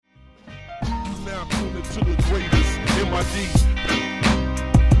to the greatest MID.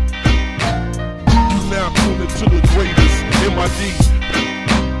 You now tuned to the greatest MID.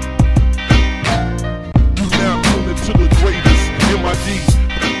 You now tuned to the greatest MID.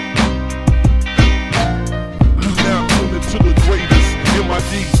 You now tuned to the greatest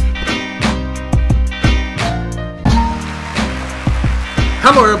MID.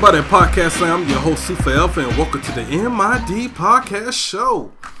 Hello everybody at Podcast Land. I'm your host Sue Forever and welcome to the MID Podcast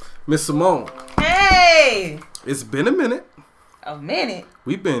Show. Miss Simone. Hey! It's been a minute. A minute?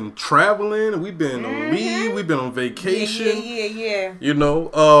 We've been traveling, we've been on leave, we've been on vacation. Yeah. You know,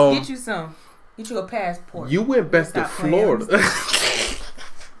 Get you some. Get you a passport. You went back to Florida.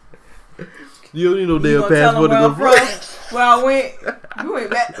 you know you their passport to go to Florida. Where I went. You went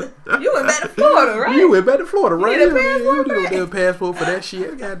back to Florida, right? You went back to Florida, right? You need a passport you need a passport for that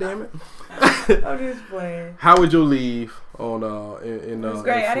shit, goddamn it. I'm just playing. How was your leave on in It was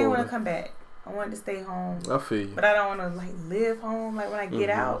great. I didn't want Florida? to come back. I wanted to stay home. I feel you. But I don't want to live home. Like when I get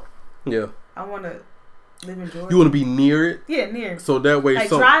out, Yeah. I want to live in Georgia. You want to be near it? Yeah, near. So that way,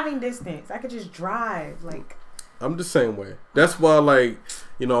 Driving distance. I could just drive. I'm the same way. That's why,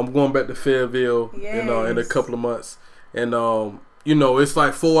 I'm going back to Fayetteville, in a couple of months, and it's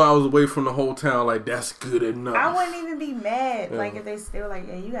like 4 hours away from the whole town. Like that's good enough. I wouldn't even be mad. Yeah. If they still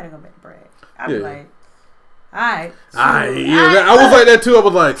hey, you gotta go back to Bragg. I'd be like, all right. I was like that too. I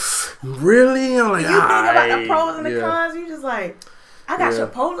was like, really? I'm like, you think about the pros and the cons. You just I got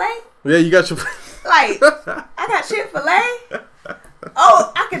Chipotle. Yeah, you got your. I got Chick-fil-A.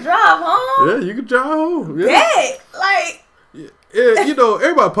 Oh, I can drive home. Yeah, you can drive home. Yeah. Yeah,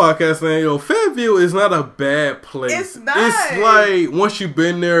 everybody podcasting, Fayetteville is not a bad place. It's not. It's like, once you've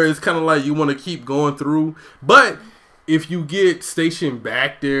been there, it's kind of like you want to keep going through. But if you get stationed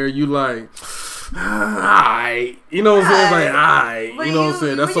back there, you alright. You know what I'm saying? It's like, alright. You know what I'm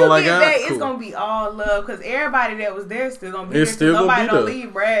saying? That's all I got. Back, cool. It's going to be all love because everybody that was there still going to be It's there. still Nobody gonna be don't there.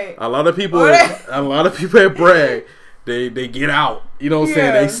 leave Bragg. A lot of people at Bragg, they get out. You know what I'm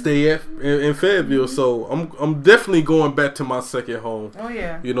saying? They stay in Fayetteville. So I'm definitely going back to my second home. Oh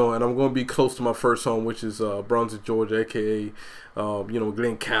yeah. And I'm going to be close to my first home, which is Brunswick, Georgia, aka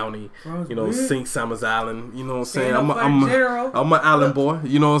Glenn County. St. Simon's Island. You know what I'm saying? I'm an island boy.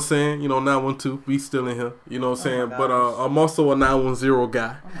 You know what I'm saying? 912. We still in here. You know what I'm saying? But I'm also a 910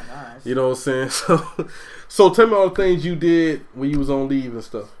 guy. Oh my gosh. You know what I'm saying? So tell me all the things you did when you was on leave and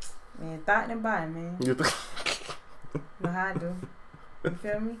stuff. Man, thought and body, man. You know how I do. You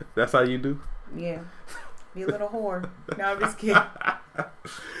feel me? That's how you do? Yeah. Be a little whore. No, I'm just kidding. Nah,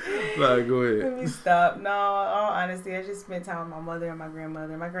 go ahead. Let me stop. No, all honesty, I just spent time with my mother and my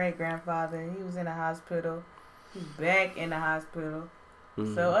grandmother. My great-grandfather, he was in the hospital. He's back in the hospital.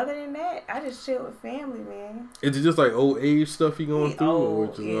 Mm-hmm. So other than that, I just chill with family, man. Is it just like old age stuff he going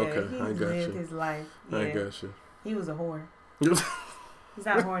through? Okay, he lived his life. Yeah. I got you. He was a whore. He's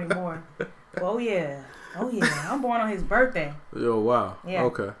not a whore anymore. Oh yeah. I'm born on his birthday. Yo, wow. Yeah.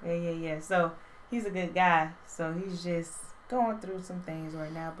 Okay. Yeah. So he's a good guy. So he's just going through some things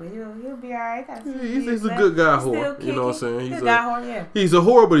right now, but he'll be alright. He's a good guy whore. You know what I'm saying? He's a guy whore, yeah. He's a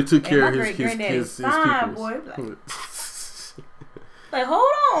whore, but he took care of his fine, people. Boy.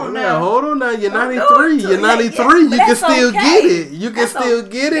 Hold on now. Yeah, hold on now. You're 93. You're 93. You can still get it. You can still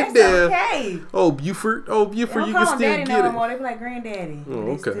get it there. Okay. Oh, Buford. You can still get it. No more. They be like granddaddy.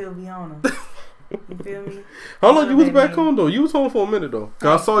 Oh, okay. They still be on them. You feel me? How long you was back home though? You was home for a minute though.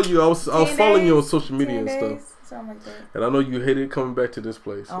 Cause I saw you. I was following you on social media and stuff. Something like that. And I know you hated coming back to this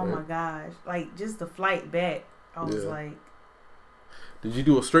place. Oh my gosh! Just the flight back. I was like. Did you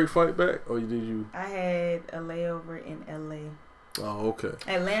do a straight flight back, or did you? I had a layover in LA. Oh, okay.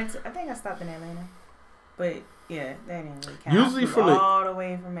 Atlanta. I think I stopped in Atlanta, but yeah, that didn't really count. Usually all the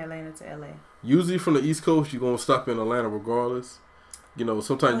way from Atlanta to LA. Usually from the East Coast, you're gonna stop in Atlanta regardless.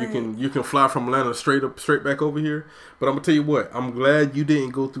 Sometimes you can fly from Atlanta straight back over here. But I'm gonna tell you what, I'm glad you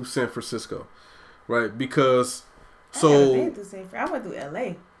didn't go through San Francisco, right? Because I went through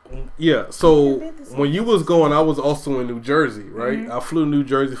LA. Yeah, so when you was going, I was also in New Jersey, right? Mm-hmm. I flew to New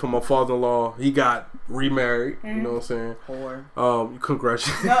Jersey for my father-in-law. He got remarried. Mm-hmm. You know what I'm saying?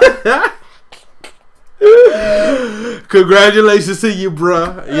 Congratulations. No. Congratulations to you,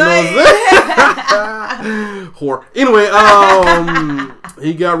 bruh. You know what I'm saying? Whore. Anyway,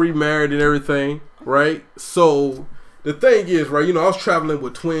 he got remarried and everything, right? So the thing is, right, I was traveling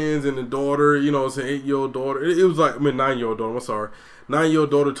with twins and a daughter, an 8-year-old daughter. It was 9-year-old daughter, I'm sorry. 9-year-old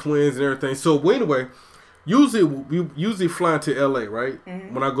daughter, twins and everything. So anyway, we fly into LA, right?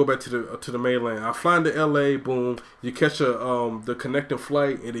 Mm-hmm. When I go back to the mainland, I fly into LA, boom, you catch the connecting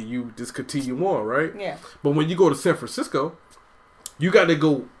flight and then you just continue on, right? Yeah. But when you go to San Francisco, you got to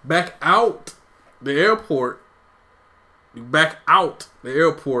go back out the airport, back out the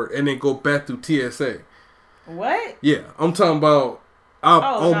airport, and then go back through TSA. What? Yeah, I'm talking about. I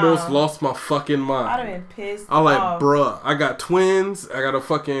almost lost my fucking mind. I'd have been pissed. I'm like, bruh, I got twins. I got a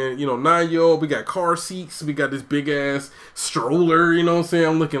fucking, 9-year-old. We got car seats. We got this big ass stroller. You know what I'm saying?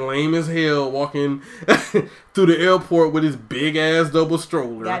 I'm looking lame as hell walking through the airport with this big ass double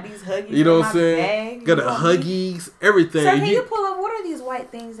stroller. Got these Huggies. You know what I'm saying? Bag. Got the Huggies, everything. So can you pull up? What are these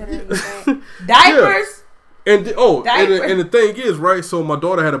white things that are in your bag? Diapers. Yeah. And the thing is, right? So my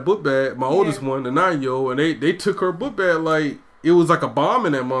daughter had a book bag. My oldest one, the 9-year-old, and they took her book bag like. It was like a bomb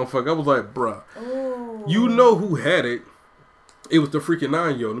in that motherfucker. I was like, bruh. Ooh. You know who had it. It was the freaking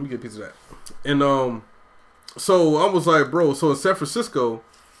 9-year-old. Let me get a piece of that. And so I was like, bro, so in San Francisco,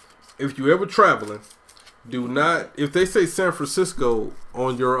 if you ever traveling, do not, if they say San Francisco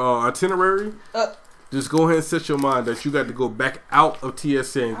on your itinerary, just go ahead and set your mind that you got to go back out of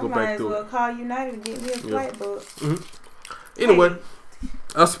TSA and go back through it. I might as well call United and get me a flight book. Mm-hmm. Anyway,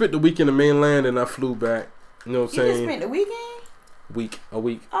 I spent the week in the mainland and I flew back. You know what I'm saying? You just spent the weekend? A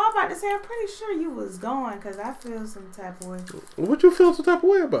week. Oh, I'm about to say, I'm pretty sure you was gone because I feel some type of way. What you feel some type of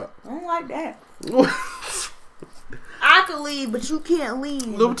way about? I don't like that. I could leave, but you can't leave.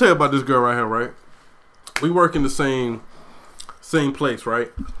 Let me tell you about this girl right here, right? We work in the same place,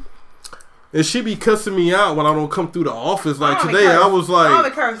 right? And she be cussing me out when I don't come through the office. Like today, I was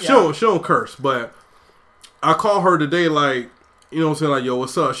like, she don't curse, but I call her today, like, you know what I'm saying? Like, yo,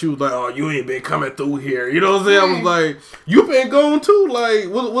 what's up? She was like, oh, you ain't been coming through here. You know what I'm saying? I was like, you been going too. Like,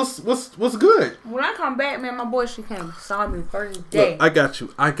 what's good? When I come back, man, my boy, she saw me first day. Look, I got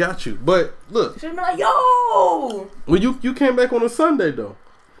you. But look, she be like, yo. Well, you came back on a Sunday though,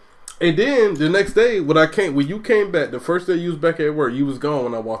 and then the next day when you came back, the first day you was back at work, you was gone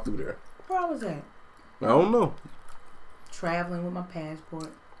when I walked through there. Where I was at? I don't know. Traveling with my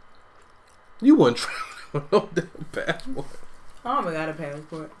passport. You wasn't traveling with no damn passport. I don't even got a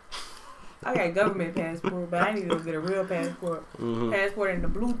passport. I got a government passport, but I need to go get a real passport. Mm-hmm. Passport in the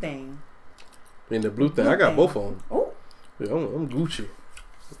blue thing. In the blue thing. I got both of them. Oh. Yeah, I'm Gucci.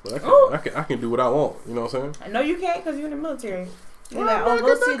 But I can do what I want. You know what I'm saying? I know you can't because you're in the military. You're like, I can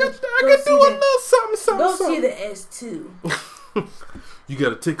do a little something. Go see the S2. You got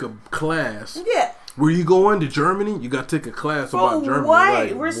to take a class. Yeah. Where you going to Germany? You got to take a class about Germany. What?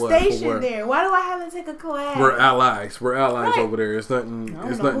 Like, we're stationed there. Why do I have to take a class? We're allies. We're allies over there. It's nothing. I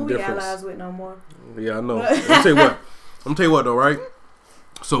don't it's know nothing who different. We allies with no more. Yeah, I know. I'm tell you what though, right?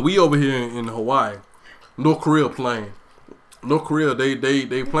 So we over here in Hawaii, North Korea playing. North Korea,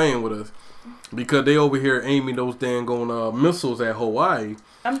 they playing with us because they over here aiming those dang missiles at Hawaii.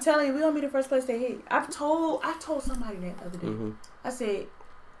 I'm telling you, we're gonna be the first place they hit. I told somebody that the other day. Mm-hmm. I said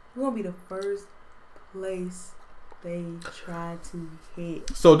we're gonna be the first place they try to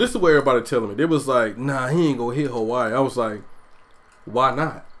hit. So this is what everybody telling me. They was like, nah, he ain't gonna hit Hawaii. I was like, why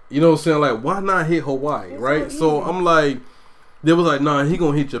not? You know what I'm saying? Like, why not hit Hawaii, right? So I'm like, they was like, nah, he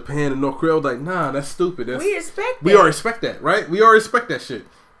gonna hit Japan and North Korea. I was like, nah, that's stupid. We already expect that, right? We already expect that shit.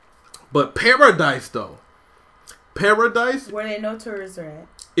 But Paradise, though. Paradise. Where they no tourists are at.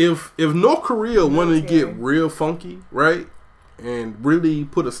 If North Korea wanted to get real funky, right? And really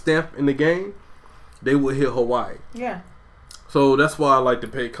put a stamp in the game, they would hit Hawaii. Yeah. So that's why, like, the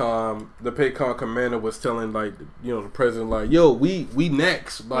PACOM commander was telling, like, the president, like, yo, we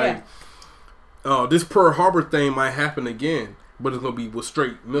next. Like, this Pearl Harbor thing might happen again, but it's going to be with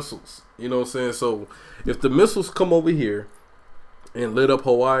straight missiles. You know what I'm saying? So if the missiles come over here and lit up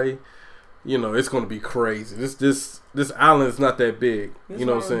Hawaii, it's going to be crazy. This island is not that big. You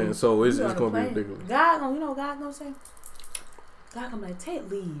know what I'm saying? So it's going to be ridiculous. God gonna say? God gonna be like,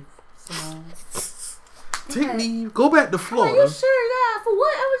 take leave, Simone. Take leave. Go back to Florida. Are you sure, God? For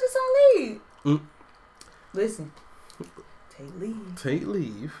what? I was just on leave. Listen. Take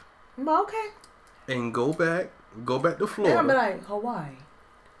leave. But okay. And go back to Florida. Then I'm be like, Hawaii.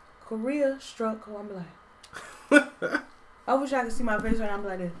 Korea struck Hawaii. I'm be like, I wish I could see my face right now. I'm be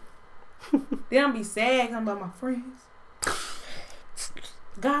like this. Then I'm be sad because I'm about my friends.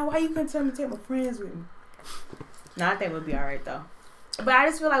 God, why you couldn't tell me to take my friends with me? No, I think we'll be alright though. But I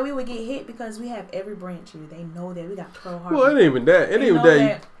just feel like we would get hit because we have every branch here. They know that we got Pearl Harbor. Well, it ain't even that. It ain't even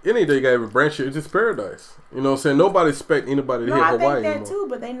that. You got every branch here. It's just paradise. You know what I'm saying? Nobody expect anybody to hit Hawaii anymore. I think that too,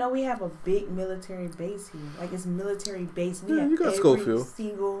 but they know we have a big military base here. Like, it's military base. We have you got every Schofield.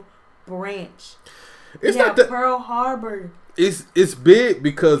 Single branch. It's we not have Pearl Harbor. It's big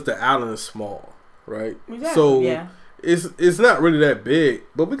because the island is small, right? Exactly. So it's not really that big,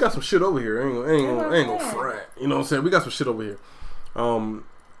 but we got some shit over here. Ain't gonna front. You know what I'm saying? We got some shit over here.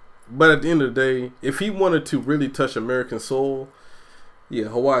 But at the end of the day, if he wanted to really touch American soul,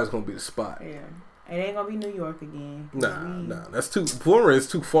 Hawaii is gonna be the spot. Yeah. It ain't gonna be New York again. Nah. That's too. Florida is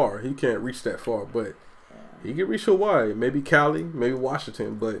too far. He can't reach that far, but he can reach Hawaii. Maybe Cali, maybe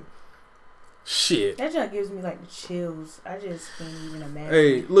Washington, but shit. That just gives me like the chills. I just can't even imagine.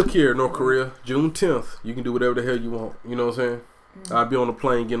 Hey, look here, North Korea. June 10th. You can do whatever the hell you want. You know what I'm saying? I'll be on the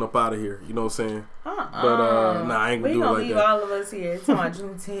plane getting up out of here. You know what I'm saying? But I ain't gonna do it like that. We gonna leave all of us here. It's on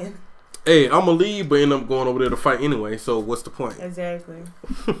June 10th. Hey, I'm gonna leave, but end up going over there to fight anyway. So what's the point? Exactly.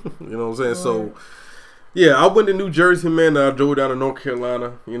 You know what I'm saying? So, yeah, I went to New Jersey, man. I drove down to North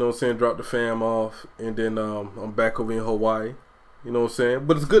Carolina. You know what I'm saying? Dropped the fam off, and then I'm back over in Hawaii. You know what I'm saying?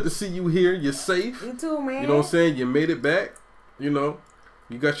 But it's good to see you here. You're safe. You too, man. You know what I'm saying? You made it back. You know,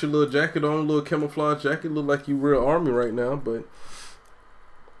 you got your little jacket on, little camouflage jacket. Look like you real army right now, but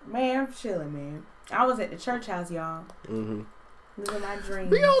man, I'm chilling, man. I was at the church house, y'all. Living my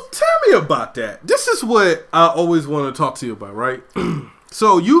dreams. Yo, tell me about that. This is what I always want to talk to you about, right?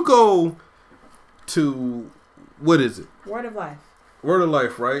 So you go to, what is it? Word of Life. Word of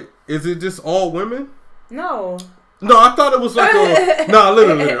Life, right? Is it just all women? No, I thought it was like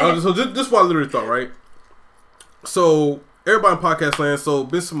literally. So this is what I literally thought, right? So everybody in podcast land. So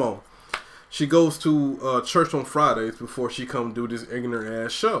Miss Simone, she goes to church on Fridays before she come do this ignorant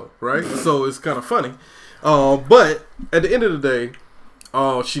ass show, right? So it's kind of funny. But at the end of the day,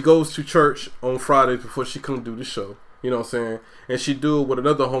 she goes to church on Fridays before she come do the show. You know what I'm saying? And she do it with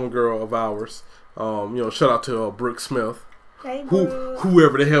another homegirl of ours. You know, shout out to Brooke Smith. Hey,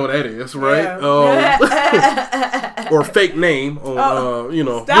 whoever the hell that is, right? Yeah. Or fake name on, you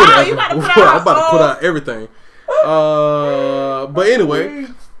know. Stop, you about to put out, I'm about to put out everything. But anyway,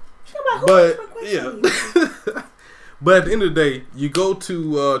 but yeah. But at the end of the day, you go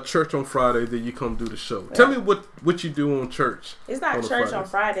to church on Friday, then you come do the show. Yeah. Tell me what you do on church. It's not church on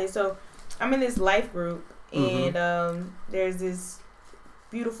Friday. So I'm in this life group, and there's this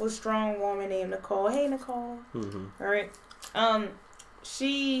beautiful, strong woman named Nicole. Hey, Nicole. All right.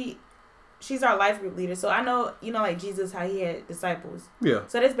 She's our life group leader. So I know, you know, like Jesus, how he had disciples. Yeah.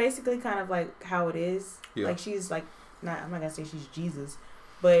 So that's basically kind of like how it is. Yeah. Like she's like, I'm not gonna say she's Jesus,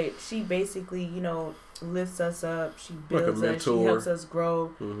 but she basically, you know, lifts us up. She builds like us. She helps us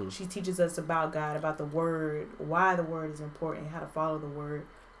grow. She teaches us about God, about the Word, why the Word is important, how to follow the Word.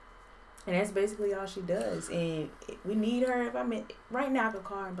 And that's basically all she does. And we need her. If I'm right now, I could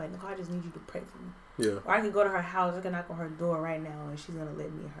call her and be like, Nicole, I just need you to pray for me. Yeah. Or I could go to her house. I could knock on her door right now, and she's gonna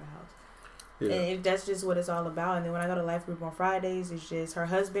let me in her house. Yeah. And that's just what it's all about. And then when I go to life group on Fridays, it's just her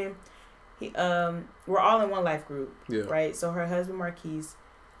husband. We're all in one life group, right? So her husband Marquise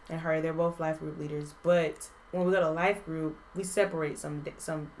and her, they're both life group leaders. But when we go to life group, we separate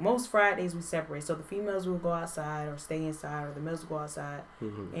most Fridays we separate. So the females will go outside or stay inside, or the males will go outside,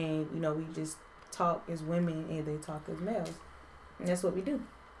 and you know, we just talk as women and they talk as males, and that's what we do.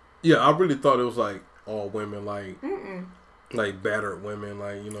 Yeah, I really thought it was like all women, like battered women,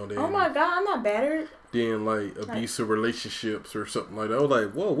 like, you know. Oh my God, I'm not battered. Then like abusive relationships or something like that. I was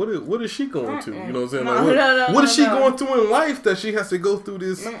like, whoa, what is she going to? You know what I'm saying? Like, what is she going through in life that she has to go through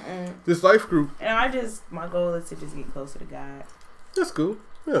this life group? And my goal is to just get closer to God. That's cool.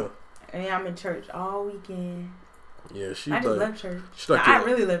 Yeah. And I'm in church all weekend. Yeah, I just love church. I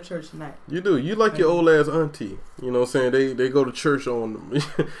really love church tonight. You do. You like your old ass auntie. You know what I'm saying? They go to church on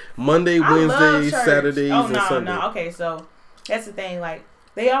Monday, Wednesday, Saturdays, and Sunday. No. Okay, so that's the thing. Like,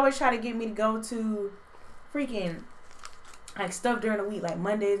 they always try to get me to go to freaking like stuff during the week, like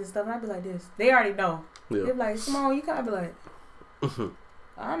Mondays and stuff. And I'd be like this. They already know. Yeah. They're like, Simone, you can't be like,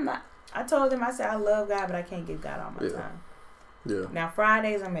 I'm not. I told them, I said, I love God, but I can't give God all my time. Yeah. Now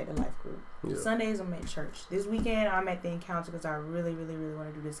Fridays I'm at the life group. Yeah. Sundays I'm at church. This weekend I'm at the encounter because I really, really, really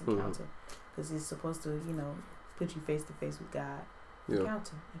want to do this encounter because it's supposed to, you know, put you face to face with God. Yeah.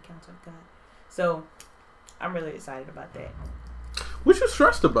 Encounter with God. So I'm really excited about that. What you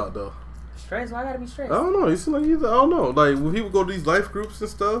stressed about though? Stressed? Why I gotta be stressed? I don't know. You seem like I don't know. Like when people go to these life groups and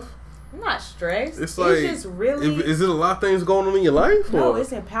stuff. I'm not stressed. It's like, it's just really. Is it a lot of things going on in your life? No,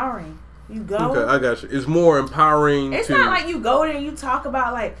 it's empowering. You go. Okay, I got you. It's more empowering. It's not like you go there and you talk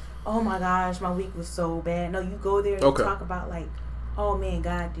about like, oh my gosh, my week was so bad. No, you go there and you talk about like, oh man,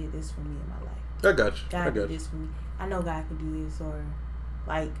 God did this for me in my life. I got you. God did this for me. I know God can do this. Or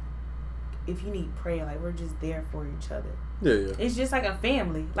like, if you need prayer, like we're just there for each other. Yeah, yeah. It's just like a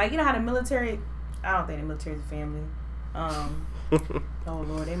family. Like, you know how the military, I don't think the military is a family. Oh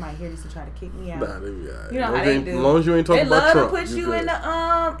Lord, they might hear this and try to kick me out. Nah, they be all right. You know how they do. As long as you ain't talking about Trump. They love to put you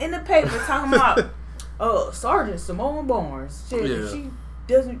in the paper talking about Sergeant Simone Barnes. She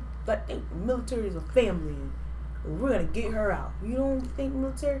doesn't like the military is a family and we're gonna get her out. You don't think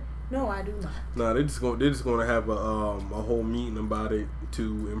military? No, I do not. Nah, they're just gonna have a whole meeting about it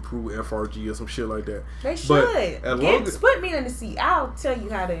to improve FRG or some shit like that. They should. But as put me in the seat. I'll tell you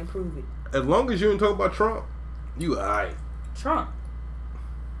how to improve it. As long as you ain't talk about Trump, you alright. Trump.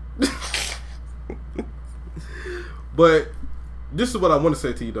 But this is what I want to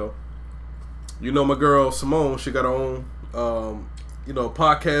say to you though. You know, my girl Simone, she got her own,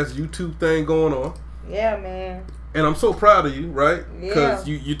 podcast, YouTube thing going on. Yeah, man. And I'm so proud of you, right? Yeah. Because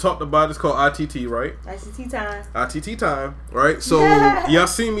you talked about it's called ITT, right? ITT time. ITT time, right? So y'all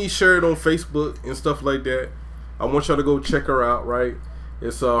see me share it on Facebook and stuff like that. I want y'all to go check her out, right?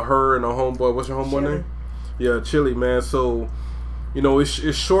 It's her and her homeboy. What's your homeboy name? Yeah, Chili, man. So,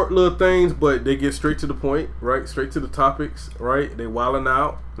 it's short little things, but they get straight to the point, right? Straight to the topics, right? They wilding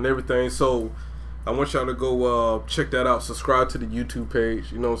out and everything. So I want y'all to go check that out. Subscribe to the YouTube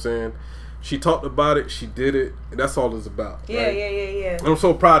page. You know what I'm saying? She talked about it. She did it. And that's all it's about. Yeah, right? yeah. And I'm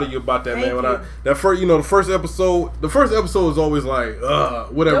so proud of you about that, man. The first episode is always like,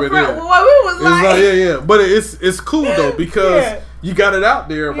 whatever it is. What we was like, yeah. But it's cool though because you got it out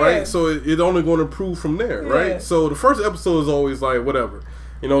there, right? So it only going to improve from there, right? So the first episode is always like whatever.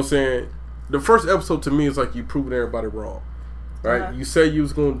 You know what I'm saying? The first episode to me is like you proving everybody wrong. Right, you say you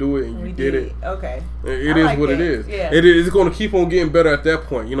was gonna do it and you did it. Okay, it is what it is. Yeah. It is gonna keep on getting better at that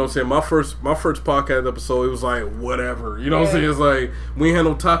point. You know what I'm saying? My first podcast episode, it was like whatever. You know what I'm saying? It's like we ain't had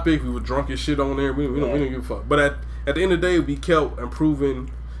no topic. We were drunk as shit on there. We don't give a fuck. But at the end of the day, we kept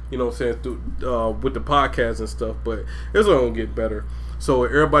improving. You know what I'm saying? Through, with the podcast and stuff. But it's only gonna get better. So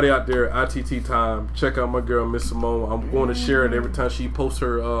everybody out there, ITT time, check out my girl Miss Simone. I'm going to share it every time she posts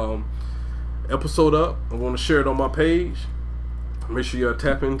her episode up. I'm going to share it on my page. Make sure you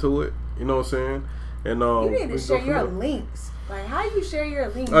tap into it. You know what I'm saying? And you need to share your links. Like, how you share your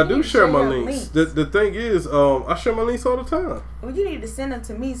links? I do share my links. The thing is, I share my links all the time. Well, you need to send them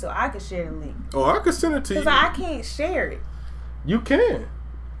to me so I can share the link. Oh, I can send it to you. Because I can't share it. You can.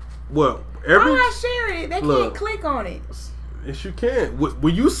 Well, I'm not sharing it. They can't click on it. Yes, you can.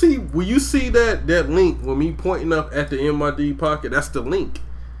 Will you see that link with me pointing up at the MID pocket? That's the link.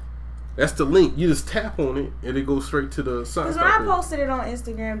 That's the link. You just tap on it and it goes straight to the site. Because when I posted it on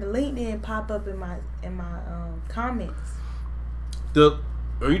Instagram, the link didn't pop up in my comments. Are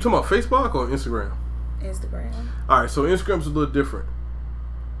you talking about Facebook or Instagram? Instagram. All right, so Instagram's a little different.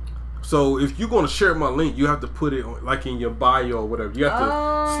 So if you're going to share my link, you have to put it like in your bio or whatever. You have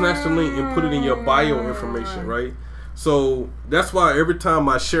to snatch the link and put it in your bio information, right? So that's why every time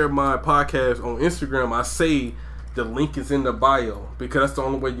I share my podcast on Instagram, I say the link is in the bio because that's the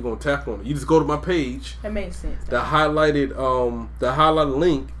only way you're gonna tap on it. You just go to my page. That makes sense. The highlighted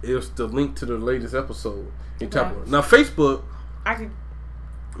link is the link to the latest episode. You tap on it. Now Facebook, Facebook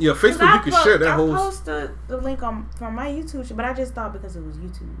you can share that whole. I post the link from my YouTube, but I just thought because it was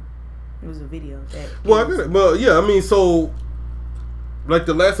YouTube, it was a video. Well, I get it. Well, yeah, I mean, so like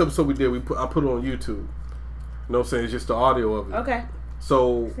the last episode we did, I put it on YouTube. You know what I'm saying? It's just the audio of it. Okay.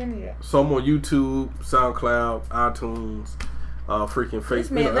 So I'm on YouTube, SoundCloud, iTunes, freaking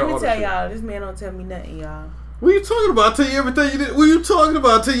Facebook. Let me tell y'all, this man don't tell me nothing, y'all. What are you talking about? I tell you everything you did. What are you talking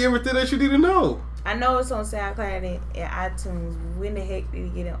about? I tell you everything that you need to know. I know it's on SoundCloud and iTunes. When the heck did you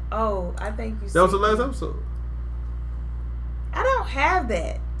get it? Oh, I think you said that was the last episode. I don't have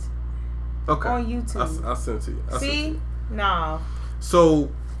that. Okay. On YouTube. I sent it to you. See? No. So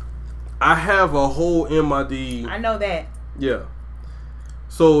I have a whole MID. I know that. Yeah.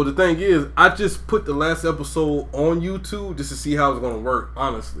 So the thing is, I just put the last episode on YouTube just to see how it's gonna work.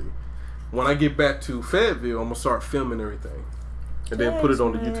 Honestly, when I get back to Fayetteville, I'm gonna start filming everything, and then put it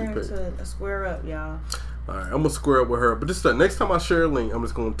on the YouTube page. To square up, y'all. All right, I'm gonna square up with her. But this next time I share a link, I'm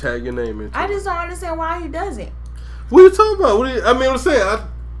just gonna tag your name into it. I just don't understand why he doesn't. What are you talking about? I'm saying,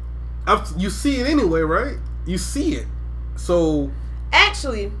 you see it anyway, right? You see it, so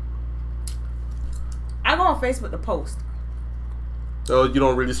actually, I go on Facebook to post. Oh, you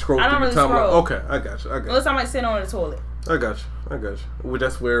don't really scroll through the timeline? Okay, I got you. Unless I might sit on the toilet. I got you. Well,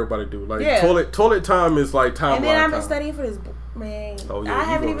 that's where everybody do. Like toilet time is like timeline. And then I've been studying for this, man. Oh, yeah, I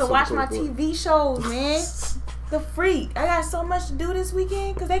haven't even watched my TV shows, man. The freak. I got so much to do this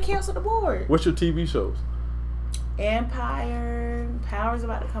weekend because they canceled the board. What's your TV shows? Empire. Power's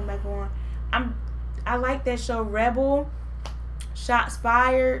about to come back on. I like that show, Rebel. Shots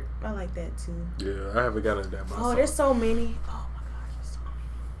Fired. I like that too. Yeah, I haven't gotten that. Oh, there's so many.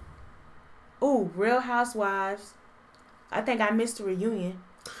 Ooh, Real Housewives. I think I missed the reunion.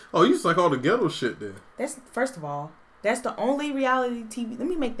 Oh, you just like all the ghetto shit then. That's, first of all, that's the only reality TV. Let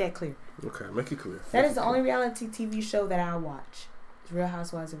me make that clear. Okay, make it clear. That is the only reality TV show that I watch. It's Real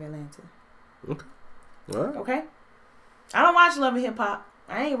Housewives of Atlanta. Okay. All right. Okay? I don't watch Love and Hip Hop.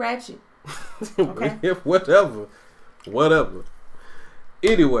 I ain't ratchet. Okay. Whatever.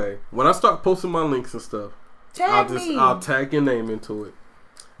 Anyway, when I start posting my links and stuff, I'll tag your name into it.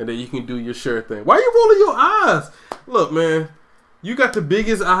 And then you can do your share thing. Why are you rolling your eyes? Look, man, you got the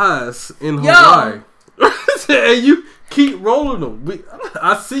biggest eyes in Hawaii. And you keep rolling them.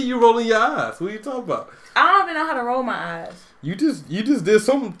 I see you rolling your eyes. What are you talking about? I don't even know how to roll my eyes. You just did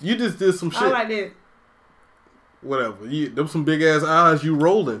some shit. I like this. Whatever. Them some big ass eyes you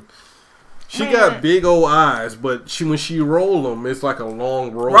rolling. She got big old eyes, but when she roll them, it's like a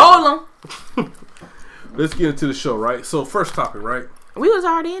long roll. Roll them. Let's get into the show, right? So first topic, right? We was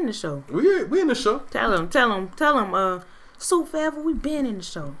already in the show. We in the show. Tell them. So forever we been in the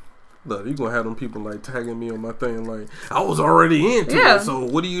show. Look, you gonna have them people like tagging me on my thing like I was already into it. So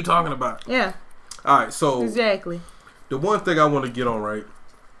what are you talking about? Yeah. All right. So exactly. The one thing I want to get on right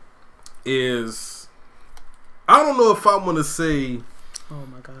is I don't know if I want to say. Oh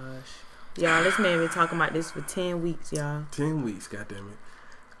my gosh. Y'all, this man been talking about this for 10 weeks, y'all. 10 weeks, goddammit.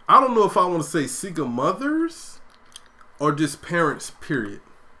 I don't know if I want to say single mothers or just parents, period.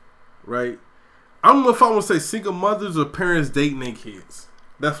 Right? I don't know if I want to say single mothers or parents dating their kids.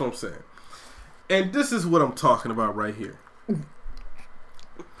 That's what I'm saying. And this is what I'm talking about right here.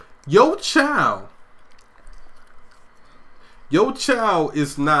 Your child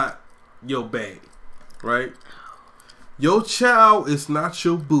is not your bae. Right? Your child is not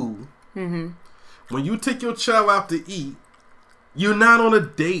your boo. Mm-hmm. When you take your child out to eat, you're not on a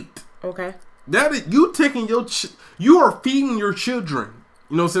date. Okay. That is, you taking you are feeding your children.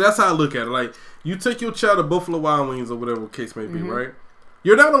 You know, so that's how I look at it. Like, you take your child to Buffalo Wild Wings or whatever the case may be, right?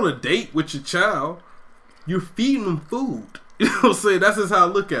 You're not on a date with your child. You're feeding them food. You know what I'm saying? That's just how I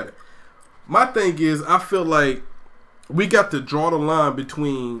look at it. My thing is, I feel like we got to draw the line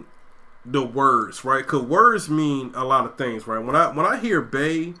between the words, right? Because words mean a lot of things, right? When I hear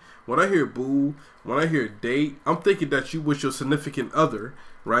bae, when I hear boo, when I hear date, I'm thinking that you with your significant other,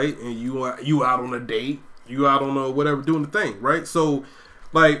 right? And you out on a date, you out on a whatever doing the thing, right? So,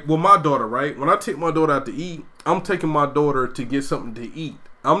 like with my daughter, right? When I take my daughter out to eat, I'm taking my daughter to get something to eat.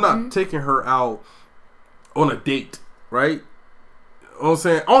 I'm not taking her out on a date, right? You know what I'm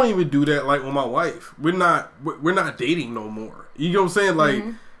saying? I don't even do that like with my wife. We're not dating no more. You know what I'm saying? Like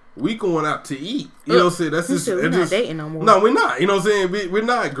we going out to eat. You know what I'm saying? That's just we're not dating no more. No, we're not. You know what I'm saying? We're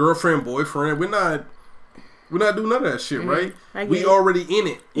not girlfriend, boyfriend. We're not doing none of that shit, right? We already in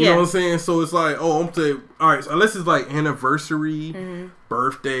it. You know what I'm saying? So it's like, oh, I'm saying, all right, so unless it's like anniversary,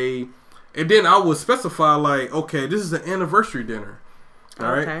 birthday, and then I would specify like, okay, this is an anniversary dinner.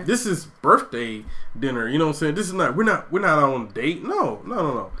 All right, this is birthday dinner. You know what I'm saying? This is not. We're not out on a date. No.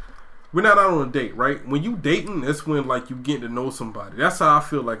 We're not out on a date, right? When you dating, that's when like you getting to know somebody. That's how I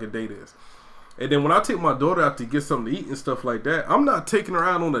feel like a date is. And then when I take my daughter out to get something to eat and stuff like that, I'm not taking her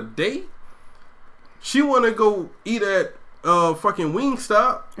out on a date. She want to go eat at fucking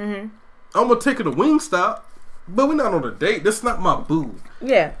Wingstop. I'm gonna take her to Wingstop, but we're not on a date. That's not my boo.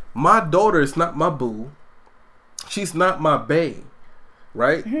 Yeah, my daughter is not my boo. She's not my bae.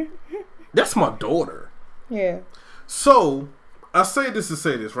 Right? That's my daughter. Yeah. So, I say this to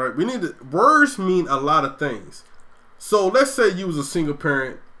say this, right? Words mean a lot of things. So, let's say you was a single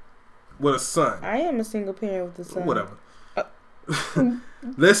parent with a son. I am a single parent with a son. Whatever.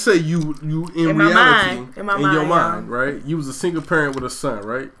 Let's say you in reality, in your mind, right? You was a single parent with a son,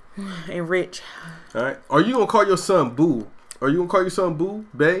 right? And rich. All right. Are you going to call your son boo? Are you going to call your son boo,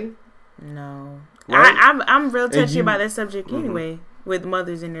 bae? No. Right? I'm real touchy about that subject anyway. With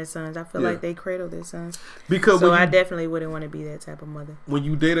mothers and their sons, I feel like they cradle their sons. Because I definitely wouldn't want to be that type of mother. When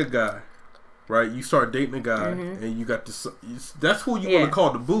you date a guy, right? You start dating a guy, and you got this. That's who you want to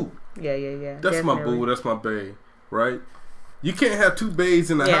call the boo. Yeah. That's definitely my boo. That's my bae, right? You can't have two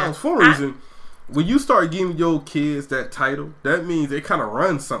baes in the house for a reason. When you start giving your kids that title, that means they kind of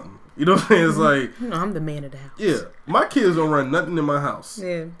run something. You know what I'm saying? It's like I'm the man of the house. Yeah, my kids don't run nothing in my house.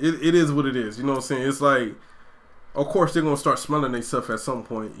 Yeah, it is what it is. You know what I'm saying? It's like. Of course, they're going to start smelling their stuff at some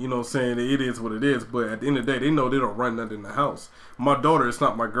point. You know what I'm saying? It is what it is. But at the end of the day, they know they don't run nothing in the house. My daughter is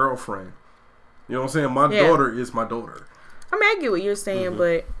not my girlfriend. You know what I'm saying? My daughter is my daughter. I mean, I get what you're saying,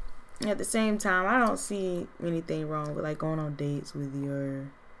 but at the same time, I don't see anything wrong with like going on dates with your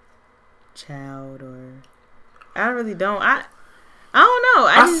child or... I really don't. I don't know.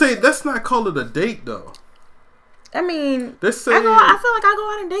 I say, let's not call it a date, though. I mean, I feel like I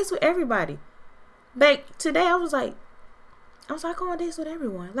go out on dates with everybody. Like today, I was like going on dates with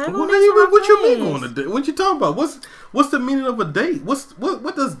everyone. Like, what you mean going on a date? What you talking about? What's the meaning of a date?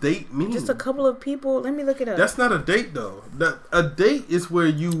 What does date mean? Just a couple of people. Let me look it up. That's not a date though. A date is where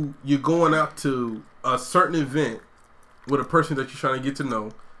you're going out to a certain event with a person that you're trying to get to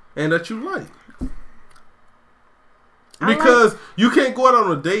know and that you like. Because you can't go out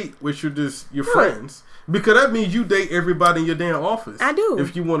on a date with your friends. Because that means you date everybody in your damn office. I do.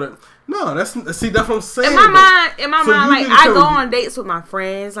 If you want to. No, that's what I'm saying. In my mind, like, I go on dates with my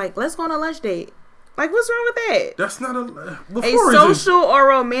friends. Like, let's go on a lunch date. Like, what's wrong with that? That's not a social or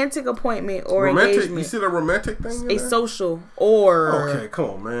romantic appointment or engagement. You see the romantic thing? A social or. Okay, come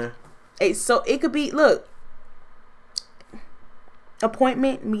on, man. It could be, look.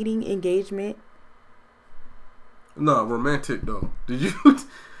 Appointment, meeting, engagement. No, romantic though. Did you?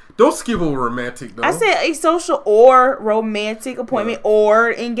 Don't skip over romantic though. I said a social or romantic appointment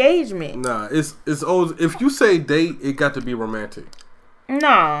or engagement. Nah, it's always, if you say date, it got to be romantic.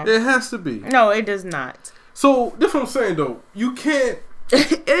 No, it has to be. No, it does not. So that's what I'm saying though. You can't.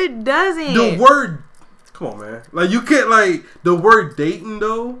 It doesn't. The word. Come on, man. Like you can't like the word dating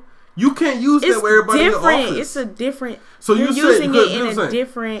though. You can't use that with everybody in the office. It's a different. So you're using it in a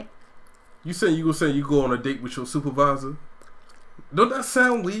different. You saying you go on a date with your supervisor? Don't that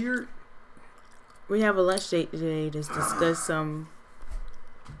sound weird? We have a lunch date today to discuss some.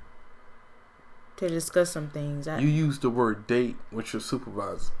 To discuss some things. You use the word date with your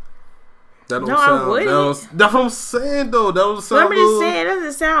supervisor. That don't no, sound. I wouldn't. That's what I'm saying though. That don't sound. I'm just saying, it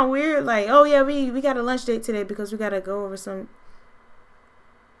doesn't sound weird. Like, oh yeah, we got a lunch date today because we got to go over some.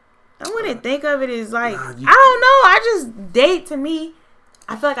 I wouldn't think of it as like I don't know. I just date to me.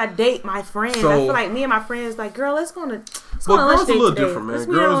 I feel like I date my friends. I feel like me and my friends like, girl, let's go on a lunch date today. Girls a little different, man.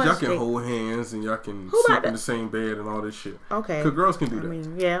 Girls, y'all can hold hands and y'all can sleep in the same bed and all this shit. Okay. Because girls can do that. I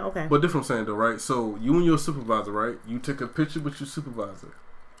mean, yeah, okay. But different saying though, right? So you and your supervisor, right? You took a picture with your supervisor,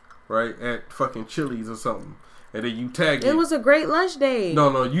 right? At fucking Chili's or something. And then you tag it. It was a great lunch date.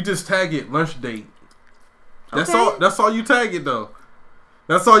 No, you just tag it lunch date. That's all. That's all you tag it though.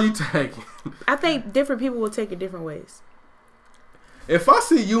 That's all you tag it. I think different people will take it different ways. If I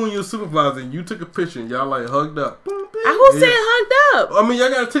see you and your supervisor and you took a picture and y'all like hugged up. Who said hugged up? I mean, y'all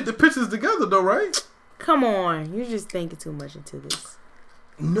gotta take the pictures together though, right? Come on. You're just thinking too much into this.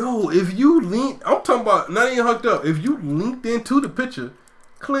 No, if you I'm talking about not even hugged up. If you linked into the picture,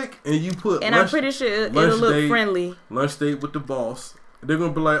 click and you put and lunch, I'm pretty sure it'll look friendly. Lunch date with the boss. They're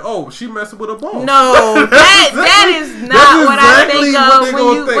gonna be like, "Oh, she messing with a boss." No, that is not what I think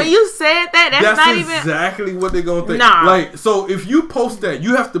of when you said that. That's not even exactly what they're gonna think. Nah. Like, so if you post that,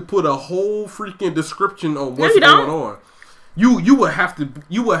 you have to put a whole freaking description on what's going on. You would have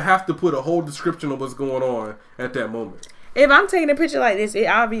to put a whole description of what's going on at that moment. If I'm taking a picture like this, it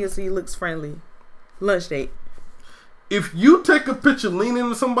obviously looks friendly. Lunch date. If you take a picture leaning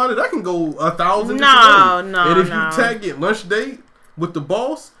into somebody, that can go 1,000 No. And if you tag it lunch date with the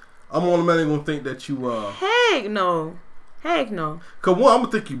boss, I'm automatically gonna think that you Heck no. Cause one, I'm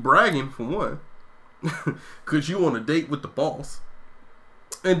gonna think you bragging for one. Cause you on a date with the boss.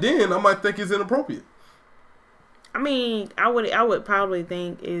 And then I might think it's inappropriate. I mean, I would probably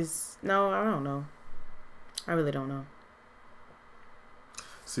think I don't know. I really don't know.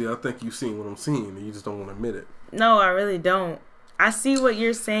 See, I think you've seen what I'm seeing and you just don't want to admit it. No, I really don't. I see what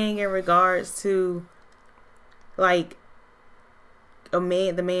you're saying in regards to like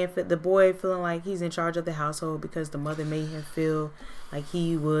the boy feeling like he's in charge of the household because the mother made him feel like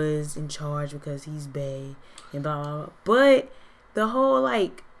he was in charge because he's bae and blah blah blah. But the whole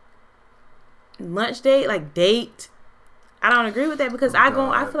like lunch date, like date, I don't agree with that because I feel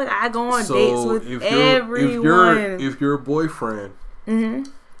like I go on dates with everyone. If your boyfriend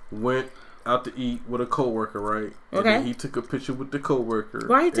went out to eat with a coworker, right? Okay. And then he took a picture with the coworker.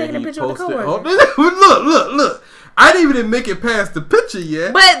 Why are you taking a picture with the coworker? Look. I didn't even make it past the picture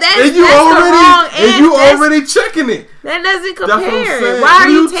yet. But that's the wrong answer. And you already checking it. That doesn't compare. Why are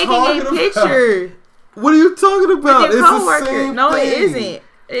you taking a picture? What are you talking about? With your coworker. The same no, thing. it isn't.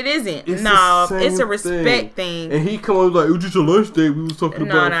 It isn't. It's a respect thing. And he come on like, it was just a lunch date. We was talking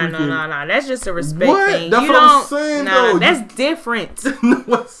about freaking... No. That's just a respect thing. That's what I'm saying, though. That's different. No,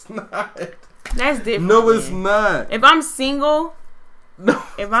 it's not. That's different. No, it's not. If I'm single,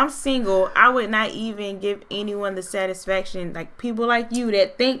 I would not even give anyone the satisfaction, like people like you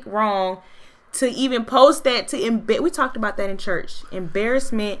that think wrong, to even post that we talked about that in church.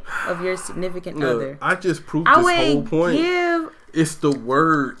 Embarrassment of your significant other. I just proved this whole point. It's the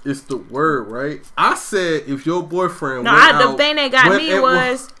word, right? I said if your boyfriend the thing that got me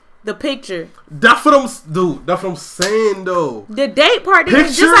was the picture. That's what I'm saying though. The date part,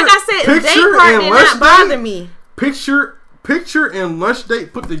 just like I said, the date part did not bother me. Picture and lunch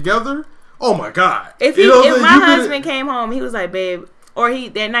date put together. Oh my god! If my husband came home, he was like, babe, or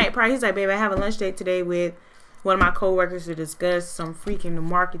that night prior, he's like, babe, I have a lunch date today with one of my coworkers to discuss some freaking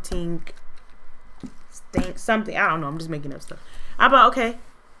marketing something. I don't know. I'm just making up stuff. I'm like, okay,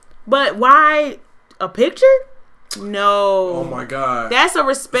 but why a picture? No. Oh my God. That's a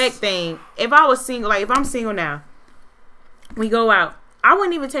respect thing. If I was single, like if I'm single now, we go out. I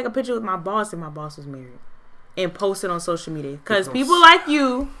wouldn't even take a picture with my boss if my boss was married and post it on social media. Because people like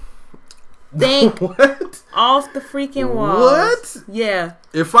you think what? off the freaking walls. What? Yeah.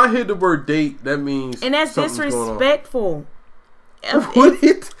 If I hear the word date, that means and that's something's going on. disrespectful.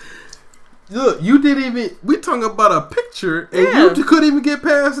 What? Look, you didn't even. We talking about a picture, and you couldn't even get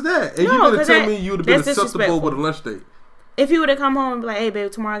past that. And you gonna tell me you would have been acceptable with a lunch date? If you would have come home and be like, "Hey,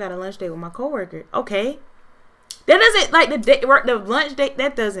 babe, tomorrow I got a lunch date with my coworker." Okay, that doesn't like the lunch date.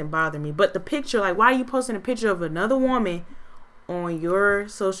 That doesn't bother me. But the picture, like, why are you posting a picture of another woman on your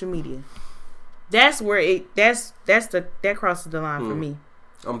social media? That's where that crosses the line for me.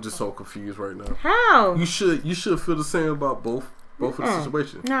 I'm just so confused right now. How? You should feel the same about both of the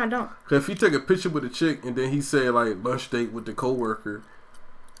situations. No, I don't. Cause if you take a picture with a chick and then he said like lunch date with the coworker,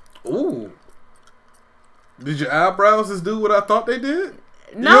 ooh, did your eyebrows just do what I thought they did?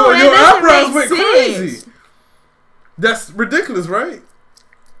 No, your eyebrows went sense. crazy. That's ridiculous, right?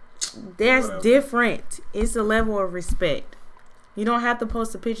 That's different. It's a level of respect. You don't have to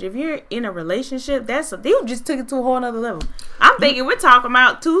post a picture. If you're in a relationship, you just took it to a whole nother level. I'm thinking we're talking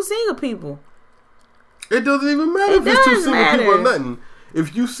about two single people. It doesn't even matter if it's two single people or nothing.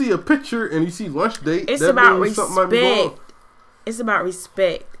 If you see a picture and you see lunch date, it's that about means something might be wrong. It's about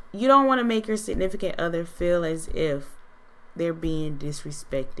respect. You don't want to make your significant other feel as if they're being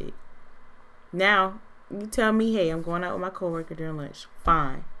disrespected. Now, you tell me, hey, I'm going out with my coworker during lunch.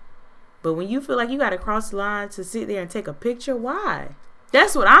 Fine. But when you feel like you got to cross the line to sit there and take a picture, why?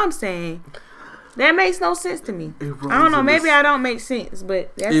 That's what I'm saying. That makes no sense to me. I don't know. Maybe I don't make sense,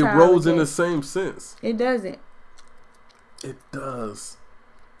 but that's how it rolls in the same sense. It doesn't. It does.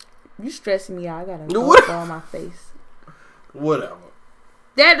 You stressing me out. I got a nose on my face. Whatever.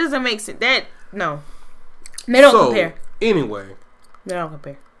 That doesn't make sense. No. They don't compare. Anyway. They don't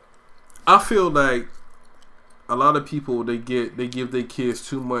compare. I feel like a lot of people they give their kids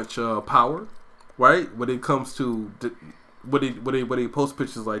too much power, right? When it comes to when they post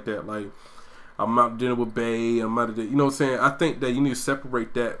pictures like that, like I'm out to dinner with Bae, I'm out to, you know what I'm saying? I think that you need to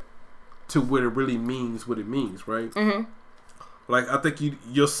separate that to what it really means, what it means, right? Mm-hmm. Like I think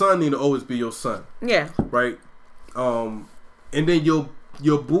your son need to always be your son, yeah, right? And then your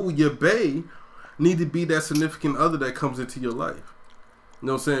boo, your Bae, need to be that significant other that comes into your life. You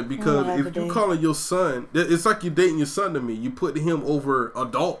know what I'm saying? Because if you calling your son, it's like you're dating your son to me. You put him over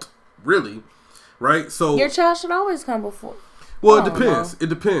adult, really, right? So your child should always come before. Well, it depends. It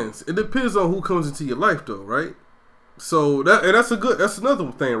depends. It depends on who comes into your life, though, right? So that's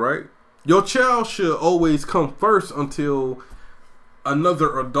another thing, right? Your child should always come first until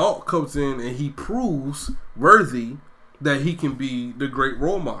another adult comes in and he proves worthy that he can be the great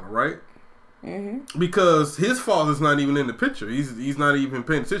role model, right? Mm-hmm. Because his father's not even in the picture. He's not even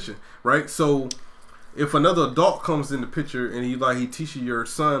paying attention, right? So if another adult comes in the picture and he teaches your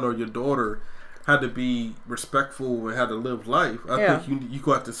son or your daughter how to be respectful and how to live life, I think you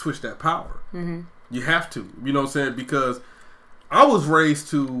got to switch that power. Mm-hmm. You have to, you know what I'm saying? Because I was raised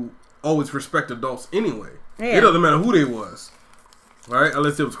to always respect adults anyway. Yeah. It doesn't matter who they was, right?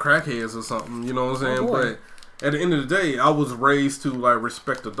 Unless it was crackheads or something, you know what I'm saying? But at the end of the day, I was raised to like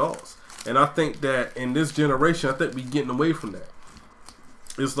respect adults. And I think that in this generation, I think we're getting away from that.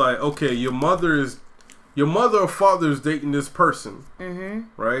 It's like, okay, your mother or father is dating this person, mm-hmm.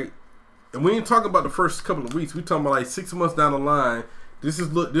 right? And we ain't talking about the first couple of weeks. We talking about like 6 months down the line. This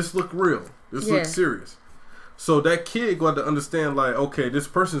look real. This looks serious. So that kid got to understand, like, okay, this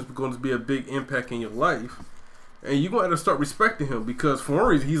person is going to be a big impact in your life, and you're going to have to start respecting him because for one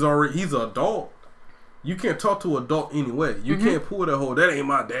reason he's an adult. You can't talk to an adult anyway. You can't pull that whole, that ain't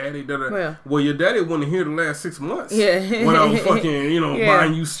my daddy. Well, your daddy wasn't here the last 6 months. Yeah. When I was fucking,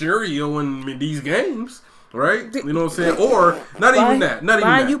 buying you cereal and these games. Right? You know what I'm saying? Or, not even that.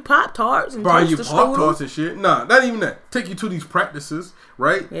 Buying you Pop-Tarts and buying you Pop-Tarts and shit. Nah, not even that. Take you to these practices,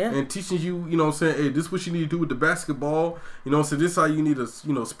 right? Yeah. And teaching you, you know what I'm saying? Hey, this is what you need to do with the basketball. You know what I'm saying? This is how you need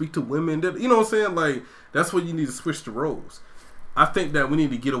to, speak to women. You know what I'm saying? Like, that's what you need to switch the roles. I think that we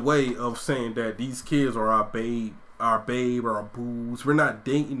need to get away of saying that these kids are our babe, or our boos. We're not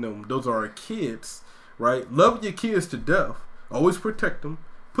dating them. Those are our kids, right? Love your kids to death. Always protect them.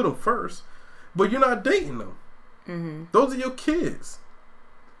 Put them first. But you're not dating them. Mm-hmm. Those are your kids.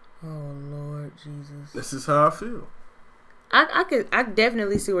 Oh, Lord Jesus. This is how I feel. I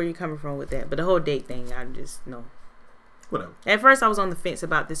definitely see where you're coming from with that. But the whole date thing, I just, no. Whatever. At first, I was on the fence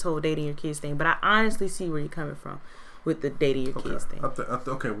about this whole dating your kids thing. But I honestly see where you're coming from. with the dating your kids thing.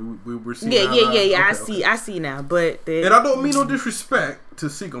 Okay, we were seeing. Yeah. Okay, I see now, but and I don't mean no disrespect to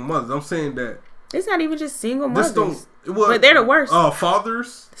single mothers. I'm saying that it's not even just single mothers, but they're the worst.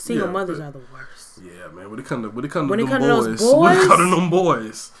 Fathers, single mothers are the worst. Yeah, man. When it comes to them boys, when it comes to them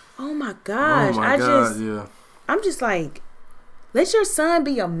boys. Oh my gosh! I'm just like, let your son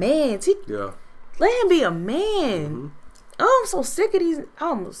be a man. Let him be a man. Mm-hmm. Oh, I'm so sick of these. I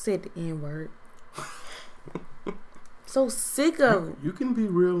almost said the N word. So sick of. You can be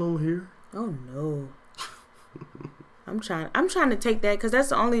real on here. Oh no. I'm trying to take that because that's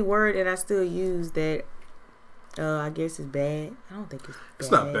the only word that I still use that I guess is bad. I don't think it's bad.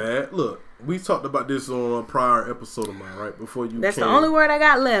 It's not bad. Look, we talked about this on a prior episode of mine, right? Before you. That's the only word I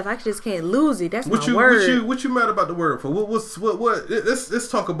got left. I just can't lose it. That's my word. What you mad about the word for? What? Let's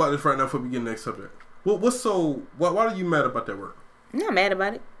talk about this right now before we get to the next subject. Why are you mad about that word? I'm not mad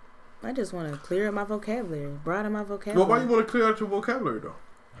about it. I just want to clear up my vocabulary, broaden my vocabulary. Well, why you want to clear out your vocabulary though?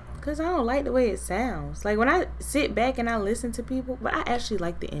 Because I don't like the way it sounds. Like when I sit back and I listen to people, but I actually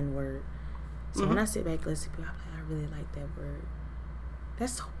like the N word. So when I sit back and listen to people, I'm like, I really like that word.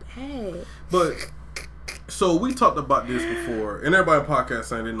 That's so bad. But so we talked about this before, and everybody in podcast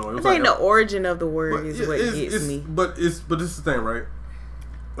saying they know it was I think the origin of the word is what gets me. But this is the thing, right?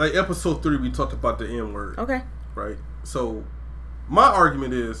 Like episode 3, we talked about the N word. Okay. Right. So my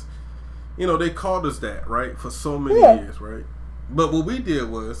argument is, they called us that, right, for so many years, right? But what we did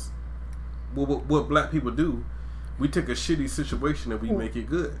was, what black people do, we take a shitty situation and we make it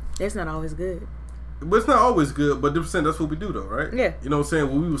good. It's not always good. But it's not always good, but that's what we do though, right? Yeah. You know what I'm saying?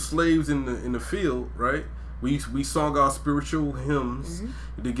 When we were slaves in the field, right? We sung our spiritual hymns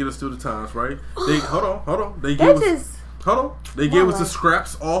to get us through the times, right? Hold on. They gave us the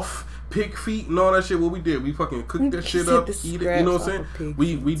scraps off pig feet and all that shit. What we did, we fucking cooked that shit up, eat it. You know what I'm saying?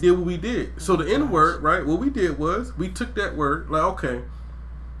 We did what we did. So the N word, right? What we did was we took that word, like okay,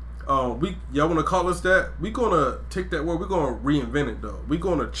 y'all want to call us that? We gonna take that word. We gonna reinvent it though. We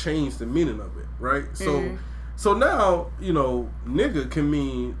gonna change the meaning of it, right? So now nigga can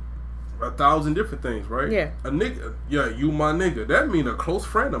mean 1,000 different things, right? Yeah. A nigga, you my nigga. That mean a close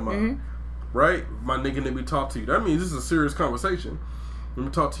friend of mine, right? My nigga, let me talk to you. That means this is a serious conversation. Let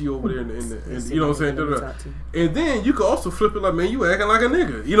me talk to you over there in the you know what I'm saying? And then you can also flip it like, man, you acting like a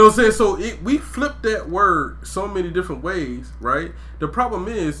nigga. You know what I'm saying? So we flipped that word so many different ways, right? The problem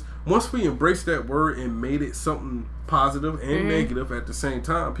is, once we embraced that word and made it something positive and negative at the same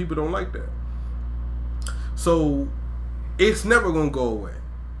time, people don't like that. So it's never going to go away.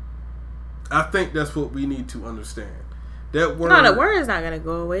 I think that's what we need to understand. That word. No, the word is not going to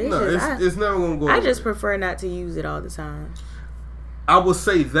go away. It's never going to go away. I just prefer not to use it all the time. I would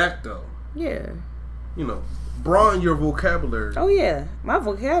say that though. Yeah. Broaden your vocabulary. Oh yeah, my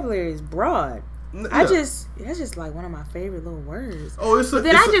vocabulary is broad. Yeah. That's just like one of my favorite little words. Oh, it's a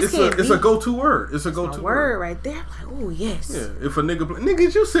go-to word. It's a go-to word right there. I'm like, oh yes. Yeah. If a nigga,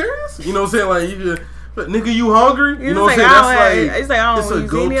 is you serious? You know what I'm saying? Like you just, but nigga, you hungry? You know what I'm saying? That's like I don't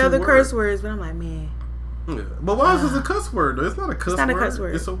use any other curse words, but I'm like, man. Yeah. But why is this a cuss word though? It's not a cuss word. It's not a cuss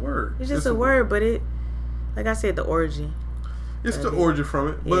word. It's a word. It's just a word, but like I said, the origin. It's the origin from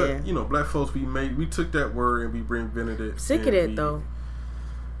it, but black folks, we took that word and we reinvented it. Sick of it though.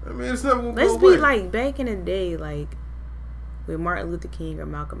 I mean, it's never gonna Let's go be away. like back in the day, like with Martin Luther King or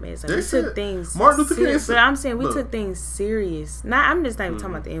Malcolm X. Like we took things. Martin Luther King, but I'm saying we took things serious. I'm just not even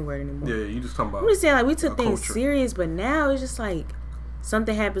talking about the N word anymore. Yeah, you just talking about. I'm just saying like we took things serious, but now it's just like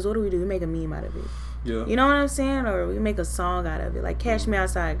something happens. What do? We make a meme out of it. Yeah. You know what I'm saying? Or we make a song out of it. Like Cash Me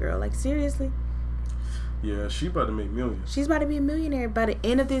Outside Girl. Like seriously. Yeah, she about to make millions. She's about to be a millionaire. By the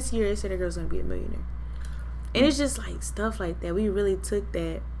end of this year, they said the girl's going to be a millionaire. And it's just like stuff like that. We really took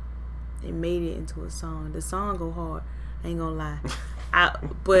that and made it into a song. The song go hard. I ain't going to lie.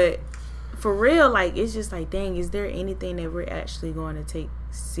 But for real, like, it's just like, dang, is there anything that we're actually going to take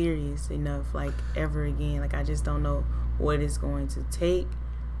serious enough, like, ever again? Like, I just don't know what it's going to take.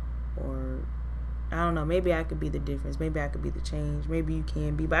 Or, I don't know. Maybe I could be the difference. Maybe I could be the change. Maybe you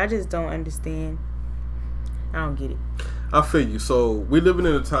can be. But I just don't understand. I don't get it. I feel you. So we're living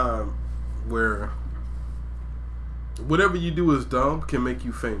in a time where whatever you do is dumb can make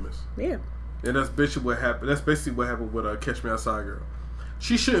you famous. Yeah. And that's basically what happened. That's basically what happened with Catch Me Outside Girl.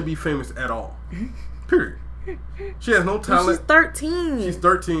 She shouldn't be famous at all. Period. She has no talent. She's 13. She's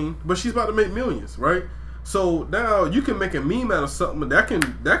 13, but she's about to make millions, right? So now you can make a meme out of something that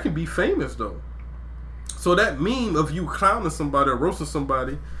can be famous though. So that meme of you clowning somebody or roasting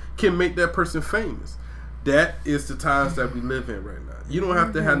somebody can make that person famous. That is the times that we live in right now. You don't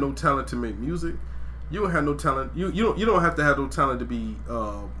have to have no talent to make music. You don't have no talent. You don't have to have no talent to be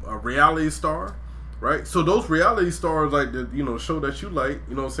a reality star. right? So those reality stars, like the show that you like,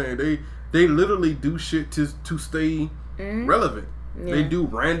 you know what I'm saying? They literally do shit to stay relevant. Yeah. They do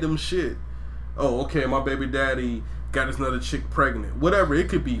random shit. Oh, okay, my baby daddy got this another chick pregnant. Whatever. It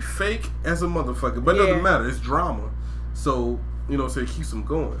could be fake as a motherfucker, but it doesn't matter. It's drama. So, so it keeps them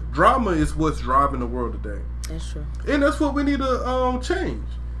going. Drama is what's driving the world today. That's true. And that's what we need to change,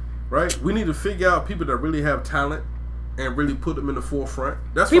 right? We need to figure out people that really have talent and really put them in the forefront.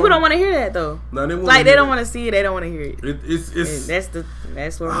 That's people don't want to hear that though. No, they don't want to see it. They don't want to hear it. It's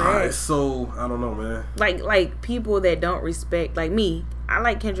that's where we're at. So I don't know, man. Like people that don't respect, like me. I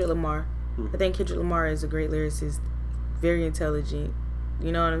like Kendrick Lamar. I think Kendrick Lamar is a great lyricist, very intelligent.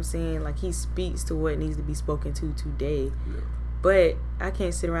 You know what I'm saying? Like he speaks to what needs to be spoken to today. Yeah. But I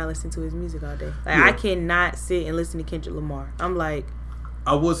can't sit around listening to his music all day. Like I cannot sit and listen to Kendrick Lamar. I'm like,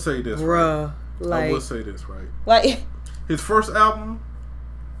 I would say this, bruh. Right? Like, I would say this, right? Like his first album,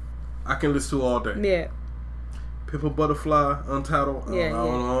 I can listen to all day. Yeah. Pimp Butterfly, Untitled.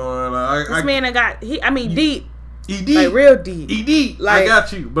 This man deep. ED, like real deep. ED, like, I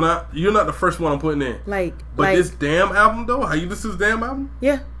got you, but you're not the first one I'm putting in. But this damn album though, how you listen to this damn album?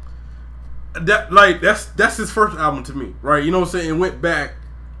 Yeah. That's his first album to me, right? You know what I'm saying? It went back,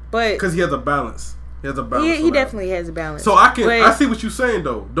 but because he has a balance. He has a balance. He definitely has a balance. So I see what you're saying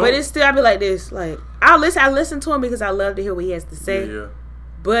though. But it's still, I be like this. Like I listen to him because I love to hear what he has to say. Yeah.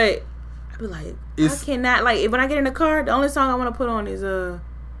 But I be like, I cannot, like, when I get in the car, the only song I want to put on is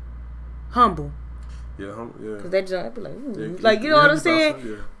Humble. Yeah, yeah. Cause that junk, I be like, like, you know what I'm saying?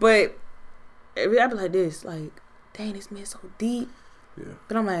 Yeah. But I be like this, like, dang, this man's so deep. Yeah.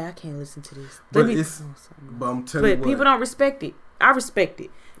 But I'm like, I can't listen to this. But I'm telling you, people don't respect it. I respect it.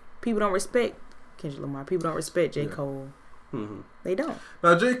 People don't respect Kendrick Lamar. People don't respect J. Cole. Mm-hmm. They don't.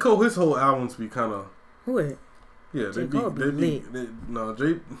 Now J. Cole, his whole albums be kind of what? Yeah, J. Cole be lit.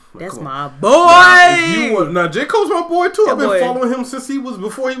 That's my boy. Now J. Cole's my boy too. I've been following him since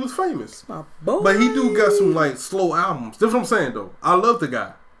before he was famous. My boy. But he do got some like slow albums. That's what I'm saying though. I love the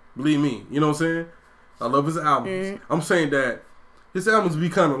guy. Believe me. You know what I'm saying? I love his albums. Mm-hmm. I'm saying that his albums be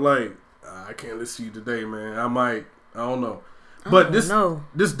kind of like, I can't listen to you today, man. I don't know. But this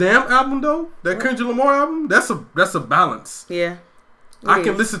damn album though, that Kendrick Lamar album, that's a balance. Yeah. I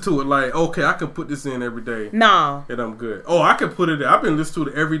can listen to it like, okay, I can put this in every day. No. And I'm good. Oh, I can put it in. I've been listening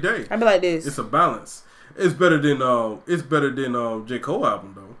to it every day. I be like this. It's a balance. It's better than J. Cole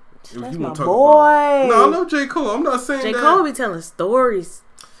album though. That's my boy. No, I love J. Cole. I'm not saying J. Cole be telling stories.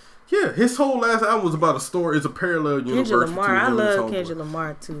 Yeah, his whole last album was about a story. It's a parallel universe. Kendrick Lamar, I love Kendrick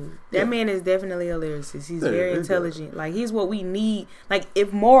Lamar too. That man is definitely a lyricist. He's very intelligent. Like he's what we need. Like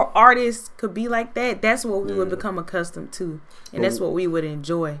if more artists could be like that, that's what we would become accustomed to, and that's what we would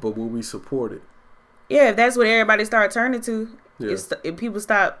enjoy. But will we support it? Yeah, if that's what everybody start turning to, if people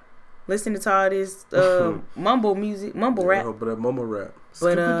stop listening to all this mumble music, mumble rap. But that mumble rap.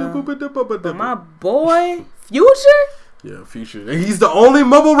 But my boy Future. Yeah, Future. And he's the only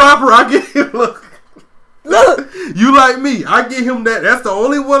mumble rapper I get him. Look. You like me. I give him that. That's the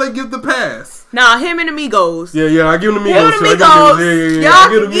only one I give the pass. Nah, him and the Migos. Yeah, I give him the Migos. Him and the Migos. Y'all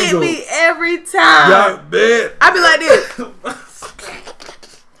can get me every time. Y'all bet. I be like this.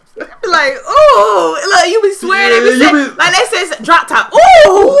 I be like, ooh. Look, you be swearing. Like they say, drop top. Ooh.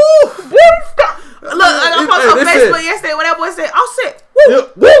 Look, I posted on Facebook yesterday when that boy said, I'll sit.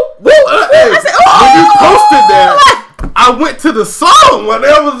 Woo. I said, oh. When you posted that. I went to the song when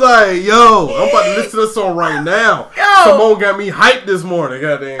I was like, yo, I'm about to listen to this song right now. Simone got me hyped this morning.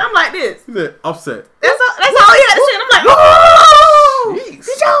 Goddamn. I'm like this. He said, Offset. That's all he had to say. And I'm like, oh, did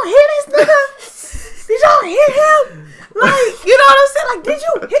y'all hear this nigga? Did y'all hear him? Like, you know what I'm saying? Like,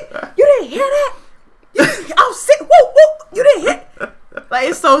 you didn't hear that? Offset, woo, you didn't hear? Like,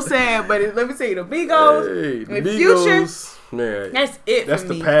 it's so sad, but let me tell you, the Migos, the Future, man, that's it that's for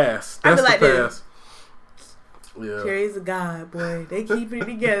the me. past. That's the past. This. Yeah. Praise the God, boy. They keeping it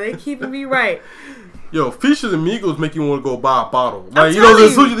together. They keeping me right. Yo, Future and Migos make you want to go buy a bottle. Like, you know,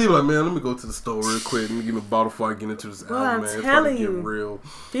 as soon as you leave, like, man, let me go to the store real quick. Let me give me a bottle before I get into this album, man. I'm telling you. Get real.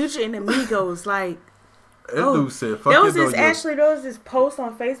 Future and the Migos, like. That dude said, fuck there was this post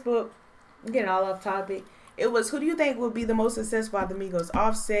on Facebook. I'm getting all off topic. It was, who do you think will be the most successful out of the Migos?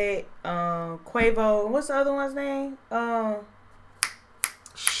 Offset, Quavo, what's the other one's name?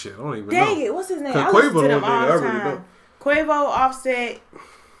 Shit, I don't even know. Dang it, what's his name? I listen to them all the time. Quavo, Offset.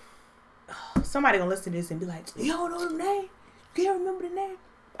 Oh, somebody gonna listen to this and be like, you don't know the name? You can't remember the name?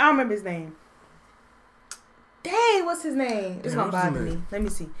 I don't remember his name. Dang, what's his name? It's gonna bother me. Let me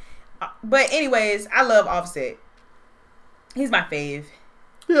see. But anyways, I love Offset. He's my fave.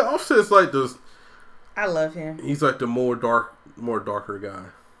 Yeah, Offset's like this. I love him. He's like the more darker guy.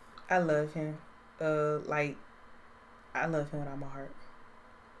 I love him. like, I love him with all my heart.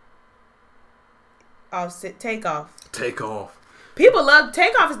 Offset, Takeoff. Takeoff. People love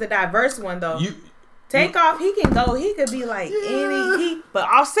Takeoff is the diverse one though. Takeoff, he can go. He could be like but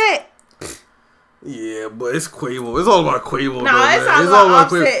Offset. Yeah, but it's Quavo. It's all about Quavo. No, though, it's all about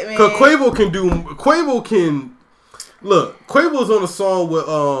Offset, man. Because Quavo can. Look, Quavo's on a song with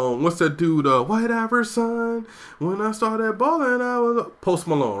what's that dude? White Iverson. When I started balling, I was Post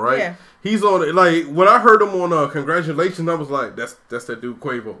Malone, right? Yeah. He's on it. Like when I heard him on Congratulations, I was like, that's that dude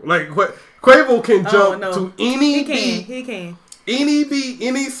Quavo. Like Quavo can jump to any beat. He can. Any beat,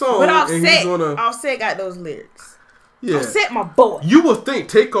 any song. But Offset, and he's gonna, Offset got those lyrics. Yeah. Offset, my boy. You would think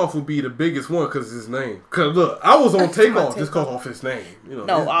Takeoff would be the biggest one because his name. Because look, I was on Takeoff just because of his name. You know,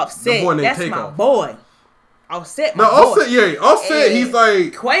 no, Offset. The boy named that's Takeoff. my boy. Offset, my boy. Offset, yeah. Offset, and he's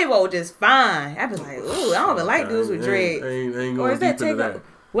like Quavo, just fine. I be like, ooh, I don't even like dudes with dreads. Ain't going deep into that.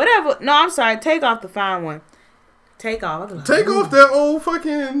 Whatever. No, I'm sorry. Takeoff the fine one. Takeoff. Like, Takeoff that old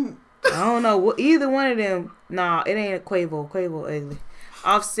fucking. I don't know. Either one of them. Nah, it ain't a Quavo. Quavo ugly.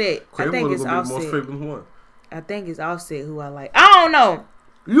 Offset. Quavo I think it's Offset. Most favorite one. I think it's Offset who I like. I don't know.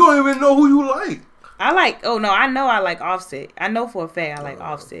 You don't even know who you like. I like. Oh no, I know I like Offset. I know for a fact I like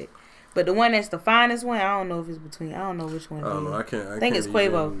Offset. But the one that's the finest one, I don't know if it's between. I don't know which one. I don't know. I can't. I think it's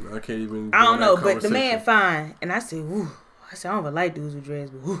Quavo. I can't even. I don't know, but the man fine. And I said, woo. I said I don't even like dudes with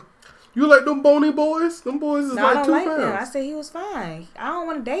dreads, but woo. You like them bony boys? Them boys is no, like I don't 2 like pounds. them. I said he was fine. I don't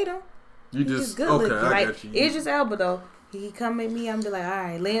want to date him. You just good okay. looking. I like, got you. Idris Elba though. He come at me. I'm be like, all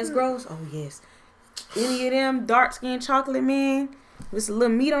right, Lance Gross. Oh yes. Any of them dark skinned chocolate men with a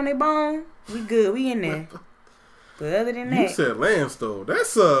little meat on their bone, we good. We in there. But other than that, you said Lance though.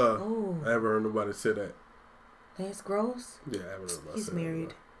 That's I haven't heard nobody say that. Lance Gross. Yeah, I haven't heard nobody. He's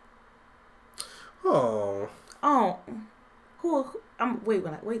married. Oh. Who?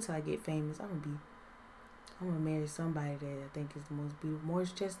 Wait till I get famous. I'm gonna marry somebody that I think is the most beautiful.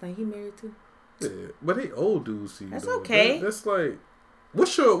 Morris Chestnut. He married too. Yeah, but they old dudes. See, that's though. okay. That's like,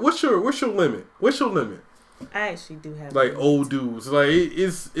 what's your limit? What's your limit? I actually do have like old dudes. Like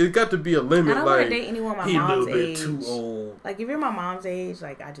it got to be a limit. I don't want to date anyone my mom's age. He a little bit too old. Like if you're my mom's age,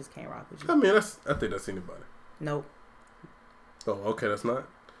 like I just can't rock with you. I mean, I think that's anybody. Nope. Oh, okay, that's not.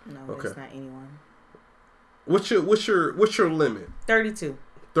 No, okay. That's not anyone. What's your limit? 32.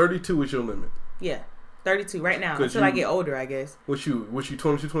 32 is your limit. Yeah. 32 right now until I get older, I guess. What you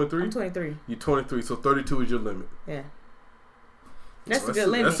 22, 23? I'm 23. You 23, so 32 is your limit. Yeah. That's a good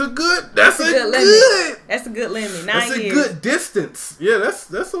limit. That's a good limit. That's a good limit. 9 that's years. That's a good distance. Yeah,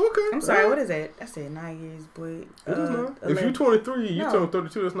 that's okay. I'm sorry, what is that? I said 9 years, boy. If you're 23, you turn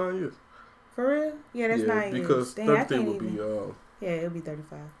 32, that's 9 years. For real? Yeah, that's 9 years. Because 33 would be yeah, it'll be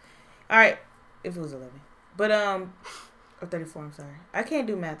 35. Alright. If it was 11. But or 34, I'm sorry. I can't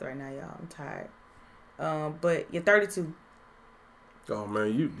do math right now, y'all. I'm tired. But you're 32. Oh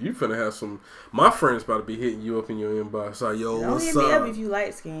man, you finna have some. My friends about to be hitting you up in your inbox. Like, yo, don't what's hit up? me up if you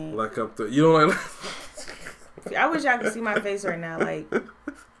light skin. Like up there, you don't like. I wish y'all could see my face right now. Like,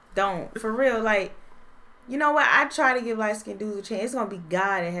 don't for real. Like, you know what? I try to give light skinned dudes a chance. It's gonna be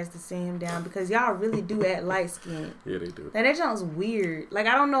God that has to send him down because y'all really do act light skinned. Yeah, they do. Now that sounds weird. Like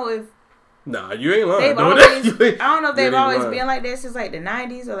I don't know if. Nah, you ain't lying. I don't know if they've always been like that since like the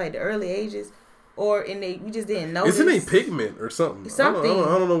 90s or like the early ages. Or we just didn't know. Isn't it pigment or something? Something.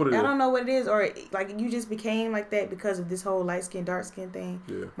 I don't know what it is. I don't know what it is. Or like you just became like that because of this whole light skin, dark skin thing.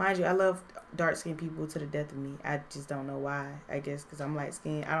 Yeah. Mind you, I love dark skin people to the death of me. I just don't know why. I guess because I'm light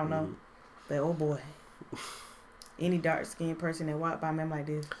skinned. I don't know. But oh boy, any dark skinned person that walk by me, I'm like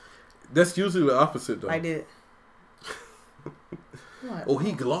this. That's usually the opposite though. Like this. Like, oh,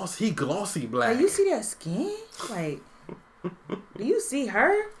 he glossy black. Like, you see that skin? Like, do you see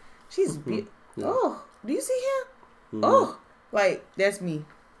her? She's beautiful. Yeah. Oh, do you see him? Mm-hmm. Oh, like that's me.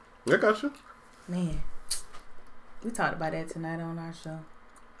 I got you. Man, we talked about that tonight on our show.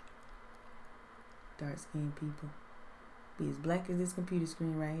 Dark skinned people be as black as this computer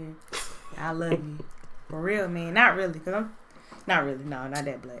screen right here. I love you for real, man. Not really, cause I'm not really. No, not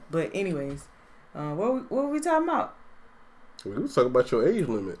that black. But anyways, what were we talking about? We was talking about your age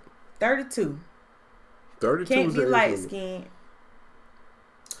limit. 32. 32 can't is be the light age limit. skinned.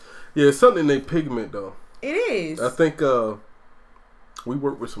 Yeah, it's something in their pigment though. It is. I think we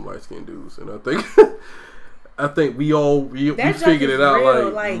work with some light skinned dudes, and I think we figured it out.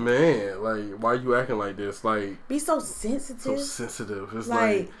 Real, like, man, like why you acting like this? Like, be so sensitive. So sensitive. It's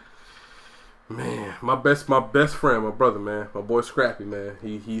like man, my best friend, my brother, man, my boy Scrappy, man.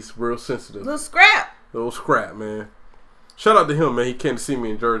 He's real sensitive. Little Scrap, man. Shout out to him, man. He came to see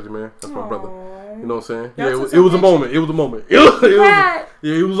me in Jersey, man. That's my brother. You know what I'm saying? Y'all Yeah, took it was a some moment. It was a moment. cried.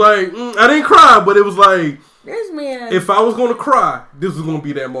 Yeah, it was like I didn't cry, but it was like This man. if I was gonna cry, this was gonna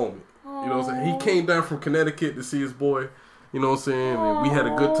be that moment. You know what I'm saying? He came down from Connecticut to see his boy. You know what I'm saying? And we had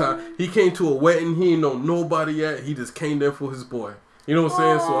a good time. He came to a wedding. He ain't know nobody yet. He just came there for his boy. You know what I'm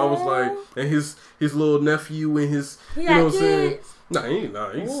saying? So I was like, and his little nephew and his, He you got know what I'm saying? kids? Nah,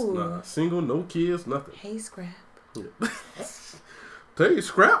 he's single, no kids, nothing. Hey, Scrap. Yeah. Tell you,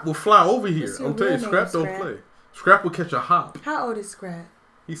 Scrap will fly over here. What's your I'm telling you, real Scrap name, don't Scrap? play. Scrap will catch a hop. How old is Scrap?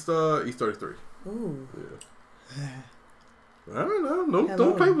 He's 33. Ooh. Yeah. I don't know. Hello.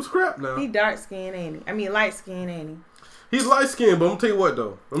 Don't play with Scrap now. He dark skinned, ain't he? I mean, light skinned, ain't he? He's light skinned, but I'm tell you what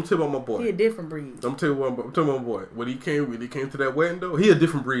though. I'm tell you about my boy. He a different breed. I'm telling you about my boy. When he came to that wedding though, he a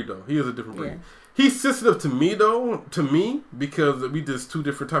different breed though. He is a different breed. Yeah. He's sensitive to me though, because we just two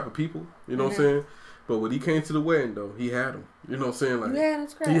different type of people. You know what I'm saying? But when he came to the wedding though, he had him. You know what I'm saying? Like You had him,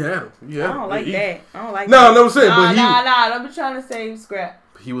 Scrap? he had him. I don't like that. I don't like No, that. no, I'm saying, but Don't be trying to save Scrap.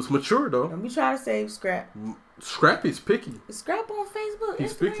 he was mature though. Don't be trying to save Scrap. Scrap is picky. Is Scrap on Facebook?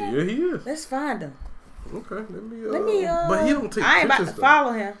 He's Instagram? picky. Yeah, he is. Let's find him. Okay, let me. But he don't take I ain't about pictures to though.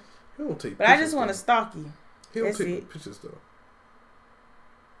 follow him, He don't take. but I pictures, just want to though. stalk you. He don't That's take it. pictures though.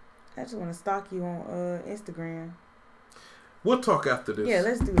 I just want to stalk you on Instagram. We'll talk after this. Yeah,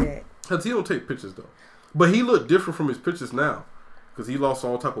 let's do that. Cause he don't take pictures though, but he look different from his pictures now, cause he lost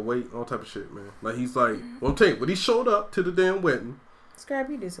all type of weight, all type of shit, man. Like he's like, well, I'm telling you, when he showed up to the damn wedding, Scrap,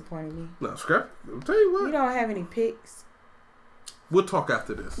 you disappointed me. nah, Scrap. I'm tell you what, You don't have any pics. we'll talk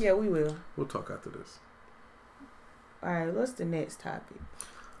after this. Yeah, we will. We'll talk after this. All right, what's the next topic?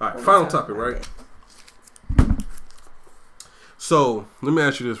 All right, What we final talking topic, about right? next? So let me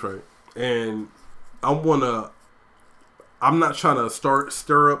ask you this, right? And I'm not trying to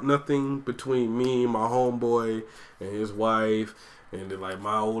stir up nothing between me and my homeboy and his wife and then like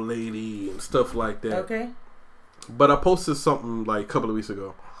my old lady and stuff like that. Okay. But I posted something like a couple of weeks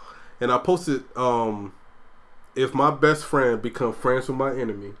ago, and I posted, if my best friend become friends with my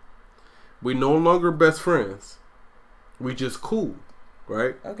enemy, we no longer best friends. We just cool,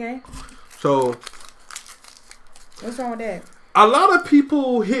 right? Okay. So What's wrong with that? a lot of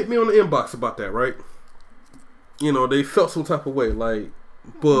people hit me on the inbox about that, right? You know, they felt some type of way, like,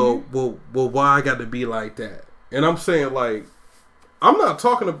 well, why I got to be like that? And I'm saying, like, I'm not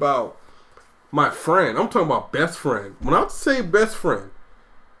talking about my friend. I'm talking about best friend. When I say best friend,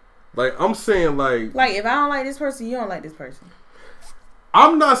 like, I'm saying, like, Like, if I don't like this person, you don't like this person.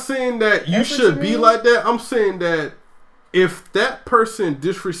 I'm not saying that you That's what should you be mean? like that. I'm saying that if that person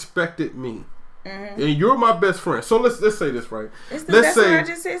disrespected me, and you're my best friend, so let's say this, right? It's the, Let's that's what say I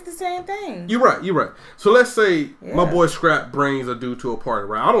just said. It's the same thing. you're right. So let's say my Yeah. boy Scrap brings a dude to a party,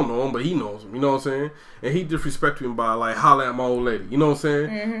 right? I don't know him, but he knows him. You know what I'm saying? And he disrespected me by like holler at my old lady. You know what I'm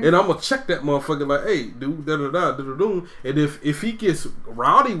saying? And I'm gonna check that motherfucker like, hey, dude, da da da da da. And if he gets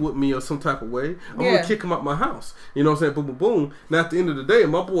rowdy with me or some type of way, I'm gonna kick him out my house. You know what I'm saying? Boom, boom, boom. Now at the end of the day,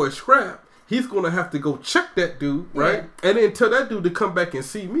 my boy Scrap, he's gonna have to go check that dude, right? And then tell that dude to come back and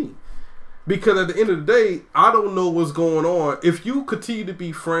see me. Because at the end of the day, I don't know what's going on. If you continue to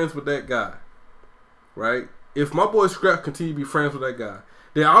be friends with that guy, right? If my boy Scrap continue to be friends with that guy,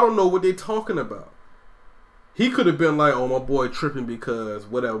 then I don't know what they're talking about. He could have been like, oh, my boy tripping because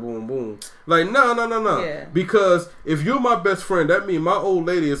whatever, boom, boom. Like, no. Yeah. Because if you're my best friend, that means my old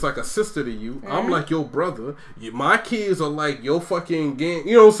lady is like a sister to you. I'm like your brother. My kids are like your fucking gang.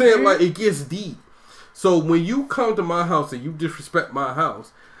 You know what I'm saying? Like, it gets deep. So when you come to my house and you disrespect my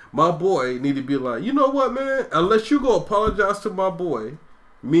house, my boy need to be like, you know what, man? Unless you go apologize to my boy,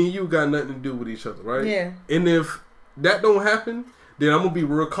 me and you got nothing to do with each other, right? Yeah. And if that don't happen, then I'm gonna be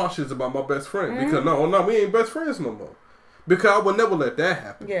real cautious about my best friend because no, we ain't best friends no more. Because I would never let that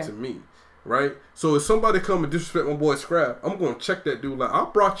happen to me, right? So if somebody come and disrespect my boy Scrap, I'm gonna check that dude like, I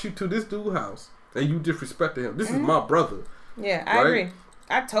brought you to this dude's house and you disrespected him. This is my brother. Yeah, I agree.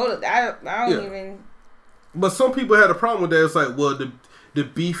 I totally. I don't even. But some people had a problem with that. It's like, well, the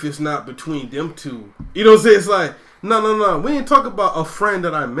beef is not between them two. You know what I'm saying? It's like, no. We ain't talking about a friend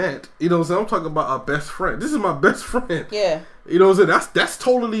that I met. You know what I'm saying? I'm talking about a best friend. This is my best friend. Yeah. You know what I'm saying? That's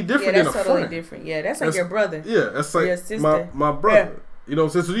totally different than a totally friend. different. Yeah, that's like your brother. Yeah, that's like your sister. my brother. You know what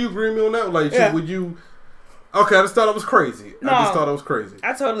I'm saying? So do you agree with me on that? Like, would you... Okay, I just thought it was crazy. No, I just thought it was crazy.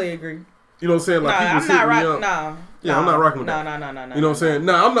 I totally agree. You know what I'm saying? Like, I'm not rocking. No. Yeah, I'm not rocking with that. No. You know what I'm saying?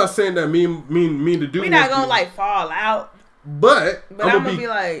 No, I'm not saying that me to do. We're not gonna like fall out. But I'm gonna be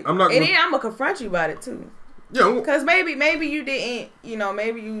like, I'm not. And then I'm gonna confront you about it too. Yeah, because maybe you didn't. You know,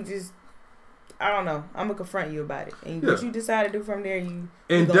 maybe you just. I don't know. I'm gonna confront you about it, and what you decide to do from there, you.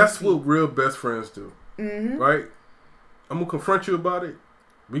 And that's what real best friends do, Mm-hmm. right? I'm gonna confront you about it,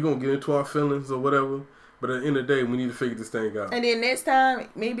 We gonna get into our feelings or whatever. But at the end of the day, we need to figure this thing out. And then next time,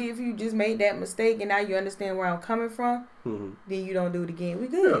 maybe if you just made that mistake and now you understand where I'm coming from, Mm-hmm. then you don't do it again. We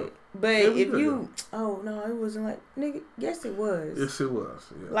good. Yeah. But Yeah, we if good, you, oh no, it wasn't like, nigga, yes it was. Yes, it was.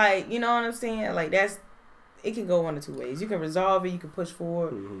 Yeah. Like, you know what I'm saying? Like it can go one of two ways. You can resolve it, you can push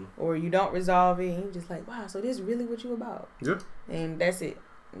forward, Mm-hmm. or you don't resolve it, and you're just like, wow, so this is really what you about. Yeah. And that's it.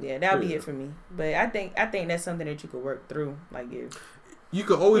 Yeah, that'll be Yeah. it for me. But I think that's something that you could work through. Like if You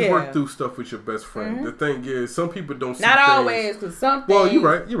can always Yeah. work through stuff with your best friend. Mhm. The thing is, some people don't see not things. always, because some things. Well, you're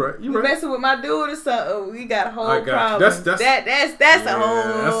right. You messing with my dude or something, we got a whole I got you. problem. That's that's yeah, a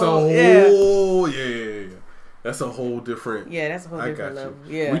whole. That's a whole. Yeah. That's a whole different. Yeah, that's a whole I different got level.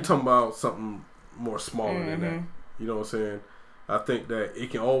 you. Yeah. We talking about something more smaller than that. Mhm. You know what I'm saying? I think that it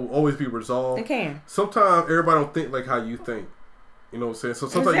can always be resolved. It can. Sometimes everybody don't think like how you think. You know what I'm saying? So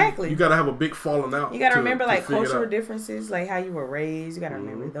sometimes Exactly. you gotta have a big falling out. You gotta to- remember to like figure it cultural out. differences, like how you were raised. You gotta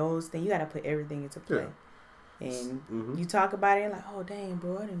remember Mhm. those things. You gotta put everything into play. And Mhm. you talk about it and like, oh dang,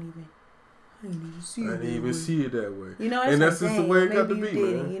 bro, I didn't even see it. I didn't that even way. see it that way. You know, And that's that's just like, the way it dang, got to maybe be, you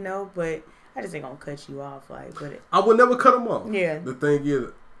didn't, man. You know, but I just ain't gonna cut you off, like, but I would never cut them off. yeah. The thing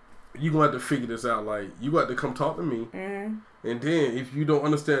is, you gonna have to figure this out. Like, you got to come talk to me, Mm-hmm. and then if you don't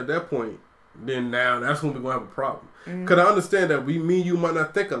understand at that point, then now that's when we're gonna have a problem. Mm-hmm. Cause I understand that me and you might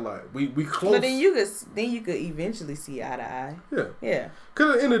not think alike. We close. But then you could eventually see eye to eye. Yeah. Yeah. Cause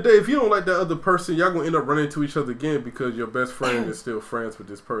at the end of the day, if you don't like that other person, y'all gonna end up running into each other again because your best friend is still friends with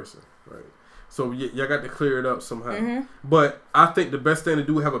this person, right? So y'all got to clear it up somehow. Mm-hmm. But I think the best thing to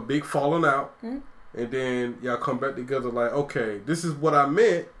do is have a big falling out, Mhm. and then y'all come back together like, okay, this is what I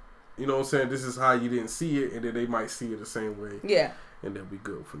meant. You know what I'm saying? This is how you didn't see it, and then they might see it the same way, Yeah. and then we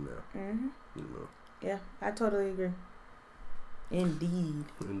good from there. Mm-hmm. You know, Yeah, I totally agree. Indeed.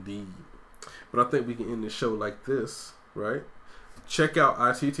 indeed. But I think we can end the show like this, right? Check out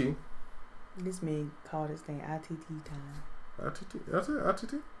ITT. This man called this thing ITT time. ITT. That's it.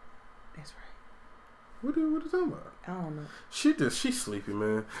 ITT. That's right. What are you talking about? I don't know. She's sleepy,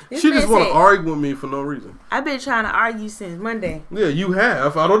 man. This She man just want to said- argue with me for no reason. I've been trying to argue since Monday. Yeah, you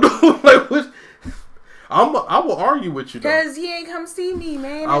have. I don't know. Like, what? I will argue with you though. Cause he ain't come see me,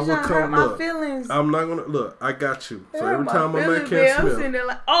 man. I He's will trying to come hurt my look. feelings. I'm not gonna look. I got you. So Hurt every my time my man feelings, can't man. I'm smell. sitting there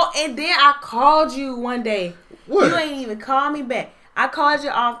like, oh, and then I called you one day. What? You ain't even called me back. I called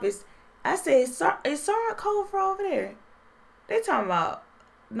your office. I said, is Sarah Cobra over there? They talking about,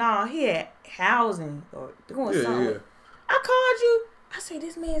 nah, he had housing or doing Yeah, something. yeah. I called you. I said,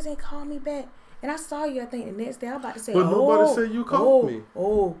 this man ain't called me back. And I saw you, I think, the next day. I was about to say, But nobody said you called me.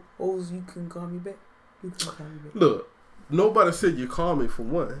 Oh, so you couldn't call me back? You couldn't call me back. Look, nobody said you called me for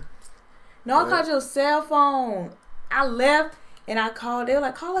one. No, I Right. called your cell phone. I left and I called. They were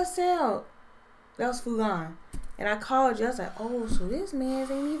like, call her cell. That was Fugan. And I called you. I was like, oh, so this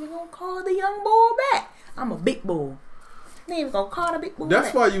man ain't even going to call the young boy back. I'm a big boy. They ain't even going to call the big boy That's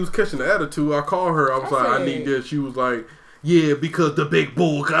back. why you was catching the attitude. I called her. I was I like, I said- need this. She was like, yeah, because the big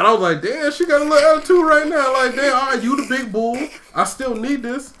bull got. I was like, damn, she got a little attitude right now. Like, damn, all right, you the big bull. I still need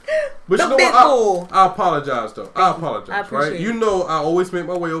this. But The you know big what? bull. I apologize though. I apologize, I appreciate right? it. You know, I always make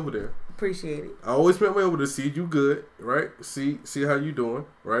my way over there. Appreciate it. I always make my way over to see you good, right? See how you doing,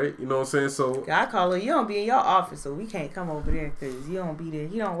 right? You know what I'm saying? So I call her. You don't be in your office, so we can't come over there because you don't be there.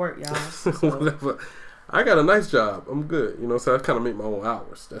 You don't work, y'all. So. whatever. I got a nice job. I'm good. You know, so I kind of make my own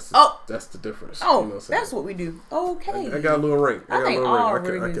hours. That's the difference. Oh, you know what I'm saying? that's what we do. Okay. I got a little ring. I got think a little all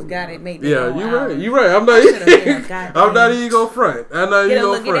ring. riggers got it. Make their Yeah, own you hours. right. You right. I'm not. I should've been a goddamn- I'm not even gonna front. I'm not even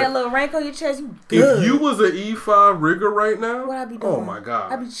gonna Get that front. little rank on your chest. You good. If you was an E5 rigger right now, What I be doing? oh my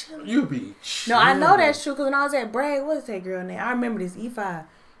god, I be chilling. You be No, chilling. I know that's true because when I was at Bragg, what's that girl name? I remember this E5.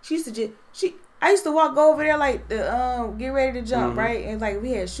 She used to I used to go over there like the get ready to jump, Mhm. right? And like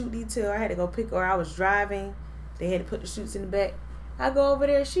we had shoot detail. I had to go pick her. I was driving. They had to put the shoots in the back. I go over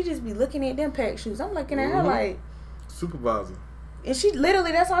there. She just be looking at them pack shoots. I'm looking at her Mhm. like, Supervisor and she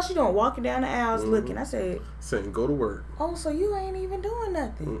literally that's all she doing, walking down the aisles Mhm. looking. I said, saying go to work. oh, so you ain't even doing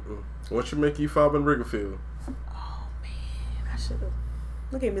nothing. Once you make E5 in Riggerfield, Oh man, I should have.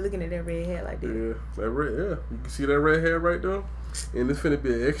 Look at me looking at that red hat like this. yeah, that red, yeah, you can see that red hair right there, and it's finna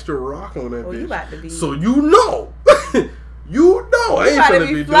be an extra rock on that Oh, bitch. you about to be. So you know, I ain't about to finna be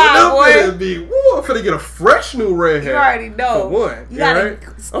be doing fly, that. boy. Finna be, woo, I'm finna get a fresh new red You hair. already know. For one, You gotta right?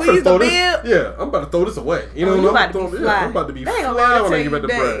 I'm squeeze finna the throw bib. this. Yeah, I'm about to throw this away. You know Oh, you what I'm about to be throwing- fly. I'm about to be They ain't gonna fly be able when to I get tell back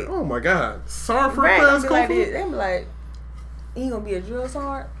to you bread. that. Oh my god, sorry for Brad class gonna be like Kofu. this. They be like, he gonna be a drill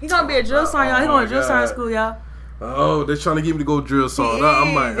sergeant. He gonna be a drill sergeant, y'all. He going to drill God. sergeant school, y'all. Oh, they're trying to get me to go drill sergeant.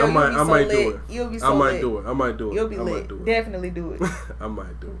 I might do it. You'll be I so might lit. do it. I might do it. You'll be I might lit. do it. Definitely do it. I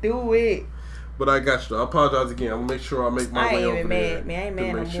might do it. Do it. But I got you. I apologize again. I'm gonna make sure I make my I way ain't over even there. mad, man. I ain't to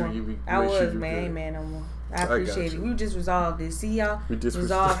mad no make sure more. you be- I make sure was, you man. I good. ain't mad no more. I got appreciate it. you. We just resolved this. See y'all? We just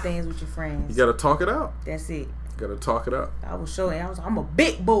resolve things with your friends. You gotta talk it out. That's it. Gotta talk it out. I was showing. I'm a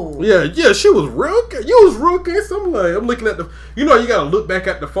big bull. Yeah, she was real. You was real gangster. I'm looking at the. You know, you gotta look back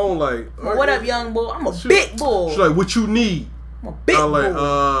at the phone like. But what up, young bull? I'm a big bull. She's like, what you need? I'm a big bull.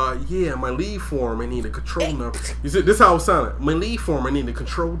 Like, yeah, my lead form. I need a control number. You see, this how it sounded. My lead form. I need a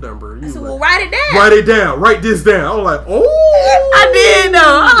control number. I said, like, well, write it down. Write it down. Write this down. I was like, oh. I did though.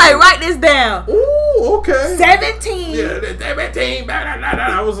 I'm like, write this down. Oh, okay. 17. Yeah, 17.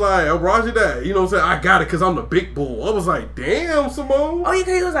 I was like, Roger that. You know what I'm saying? I got it because I'm the big bull. I was like, damn, Simone. Oh,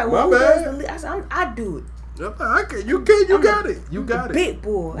 he was like, well, who does the lead? I said, I do it. You got it. You got it. Big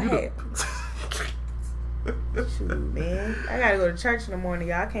bull. I had. Shoot, man. I gotta go to church in the morning,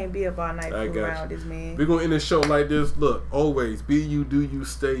 y'all. I can't be up all night fooling around with this man. We're gonna end this show like this. Look, always be you, do you,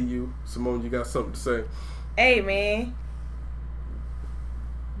 stay you. Simone, you got something to say? Hey, man.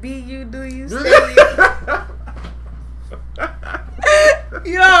 Be you, do you, stay you.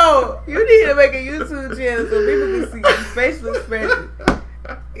 Yo, you need to make a YouTube channel so people can see your facial expression.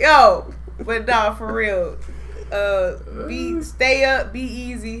 Yo, but nah, for real. Stay up, be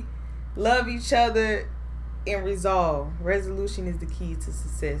easy, love each other, and resolve. Resolution is the key to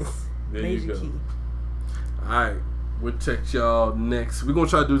success. There Major you go. key. Alright, we'll check y'all next. We're gonna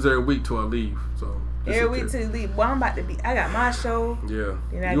try to do this every week till I leave. So Every week till you leave. Well, I'm about to be. I got my show. Yeah,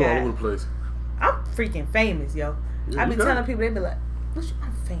 Then I you all got- over the place. I'm freaking famous, yo. Yeah, I be you got telling it. people, they be like,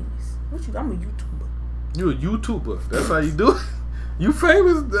 I'm famous. I'm a YouTuber. You a YouTuber. That's how you do it. You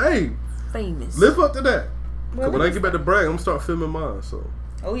famous. Hey, Famous. live up to that. Well, When I get back to brag, I'm gonna start filming mine. So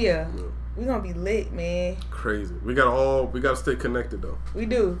Oh, yeah. Yeah. We gonna be lit, man. crazy. We gotta stay connected though. We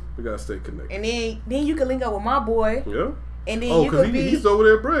do. We gotta stay connected. And then you can link up with my boy. Yeah. And then Oh, you cause could be. he's over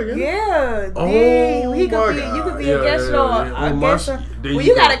there bragging. Yeah. Oh, Then he could my be. You God. could be Yeah, a guest yeah, or yeah. a Oh, guest. my On, sh- there well, you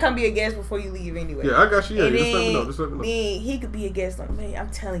you go. gotta come be a guest before you leave anyway. Yeah, I got you. Yeah, And just let me then, know. Just let me know. then he could be a guest. Like, man, I'm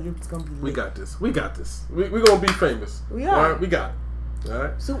telling you, it's gonna be lit. We got this. We got this. We gonna be famous. We are. All right, we got it. All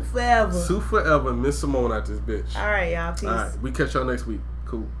right. Soup forever. Sue forever. Miss Simone out this bitch. All right, y'all. Peace. All right. We catch y'all next week.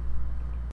 Cool.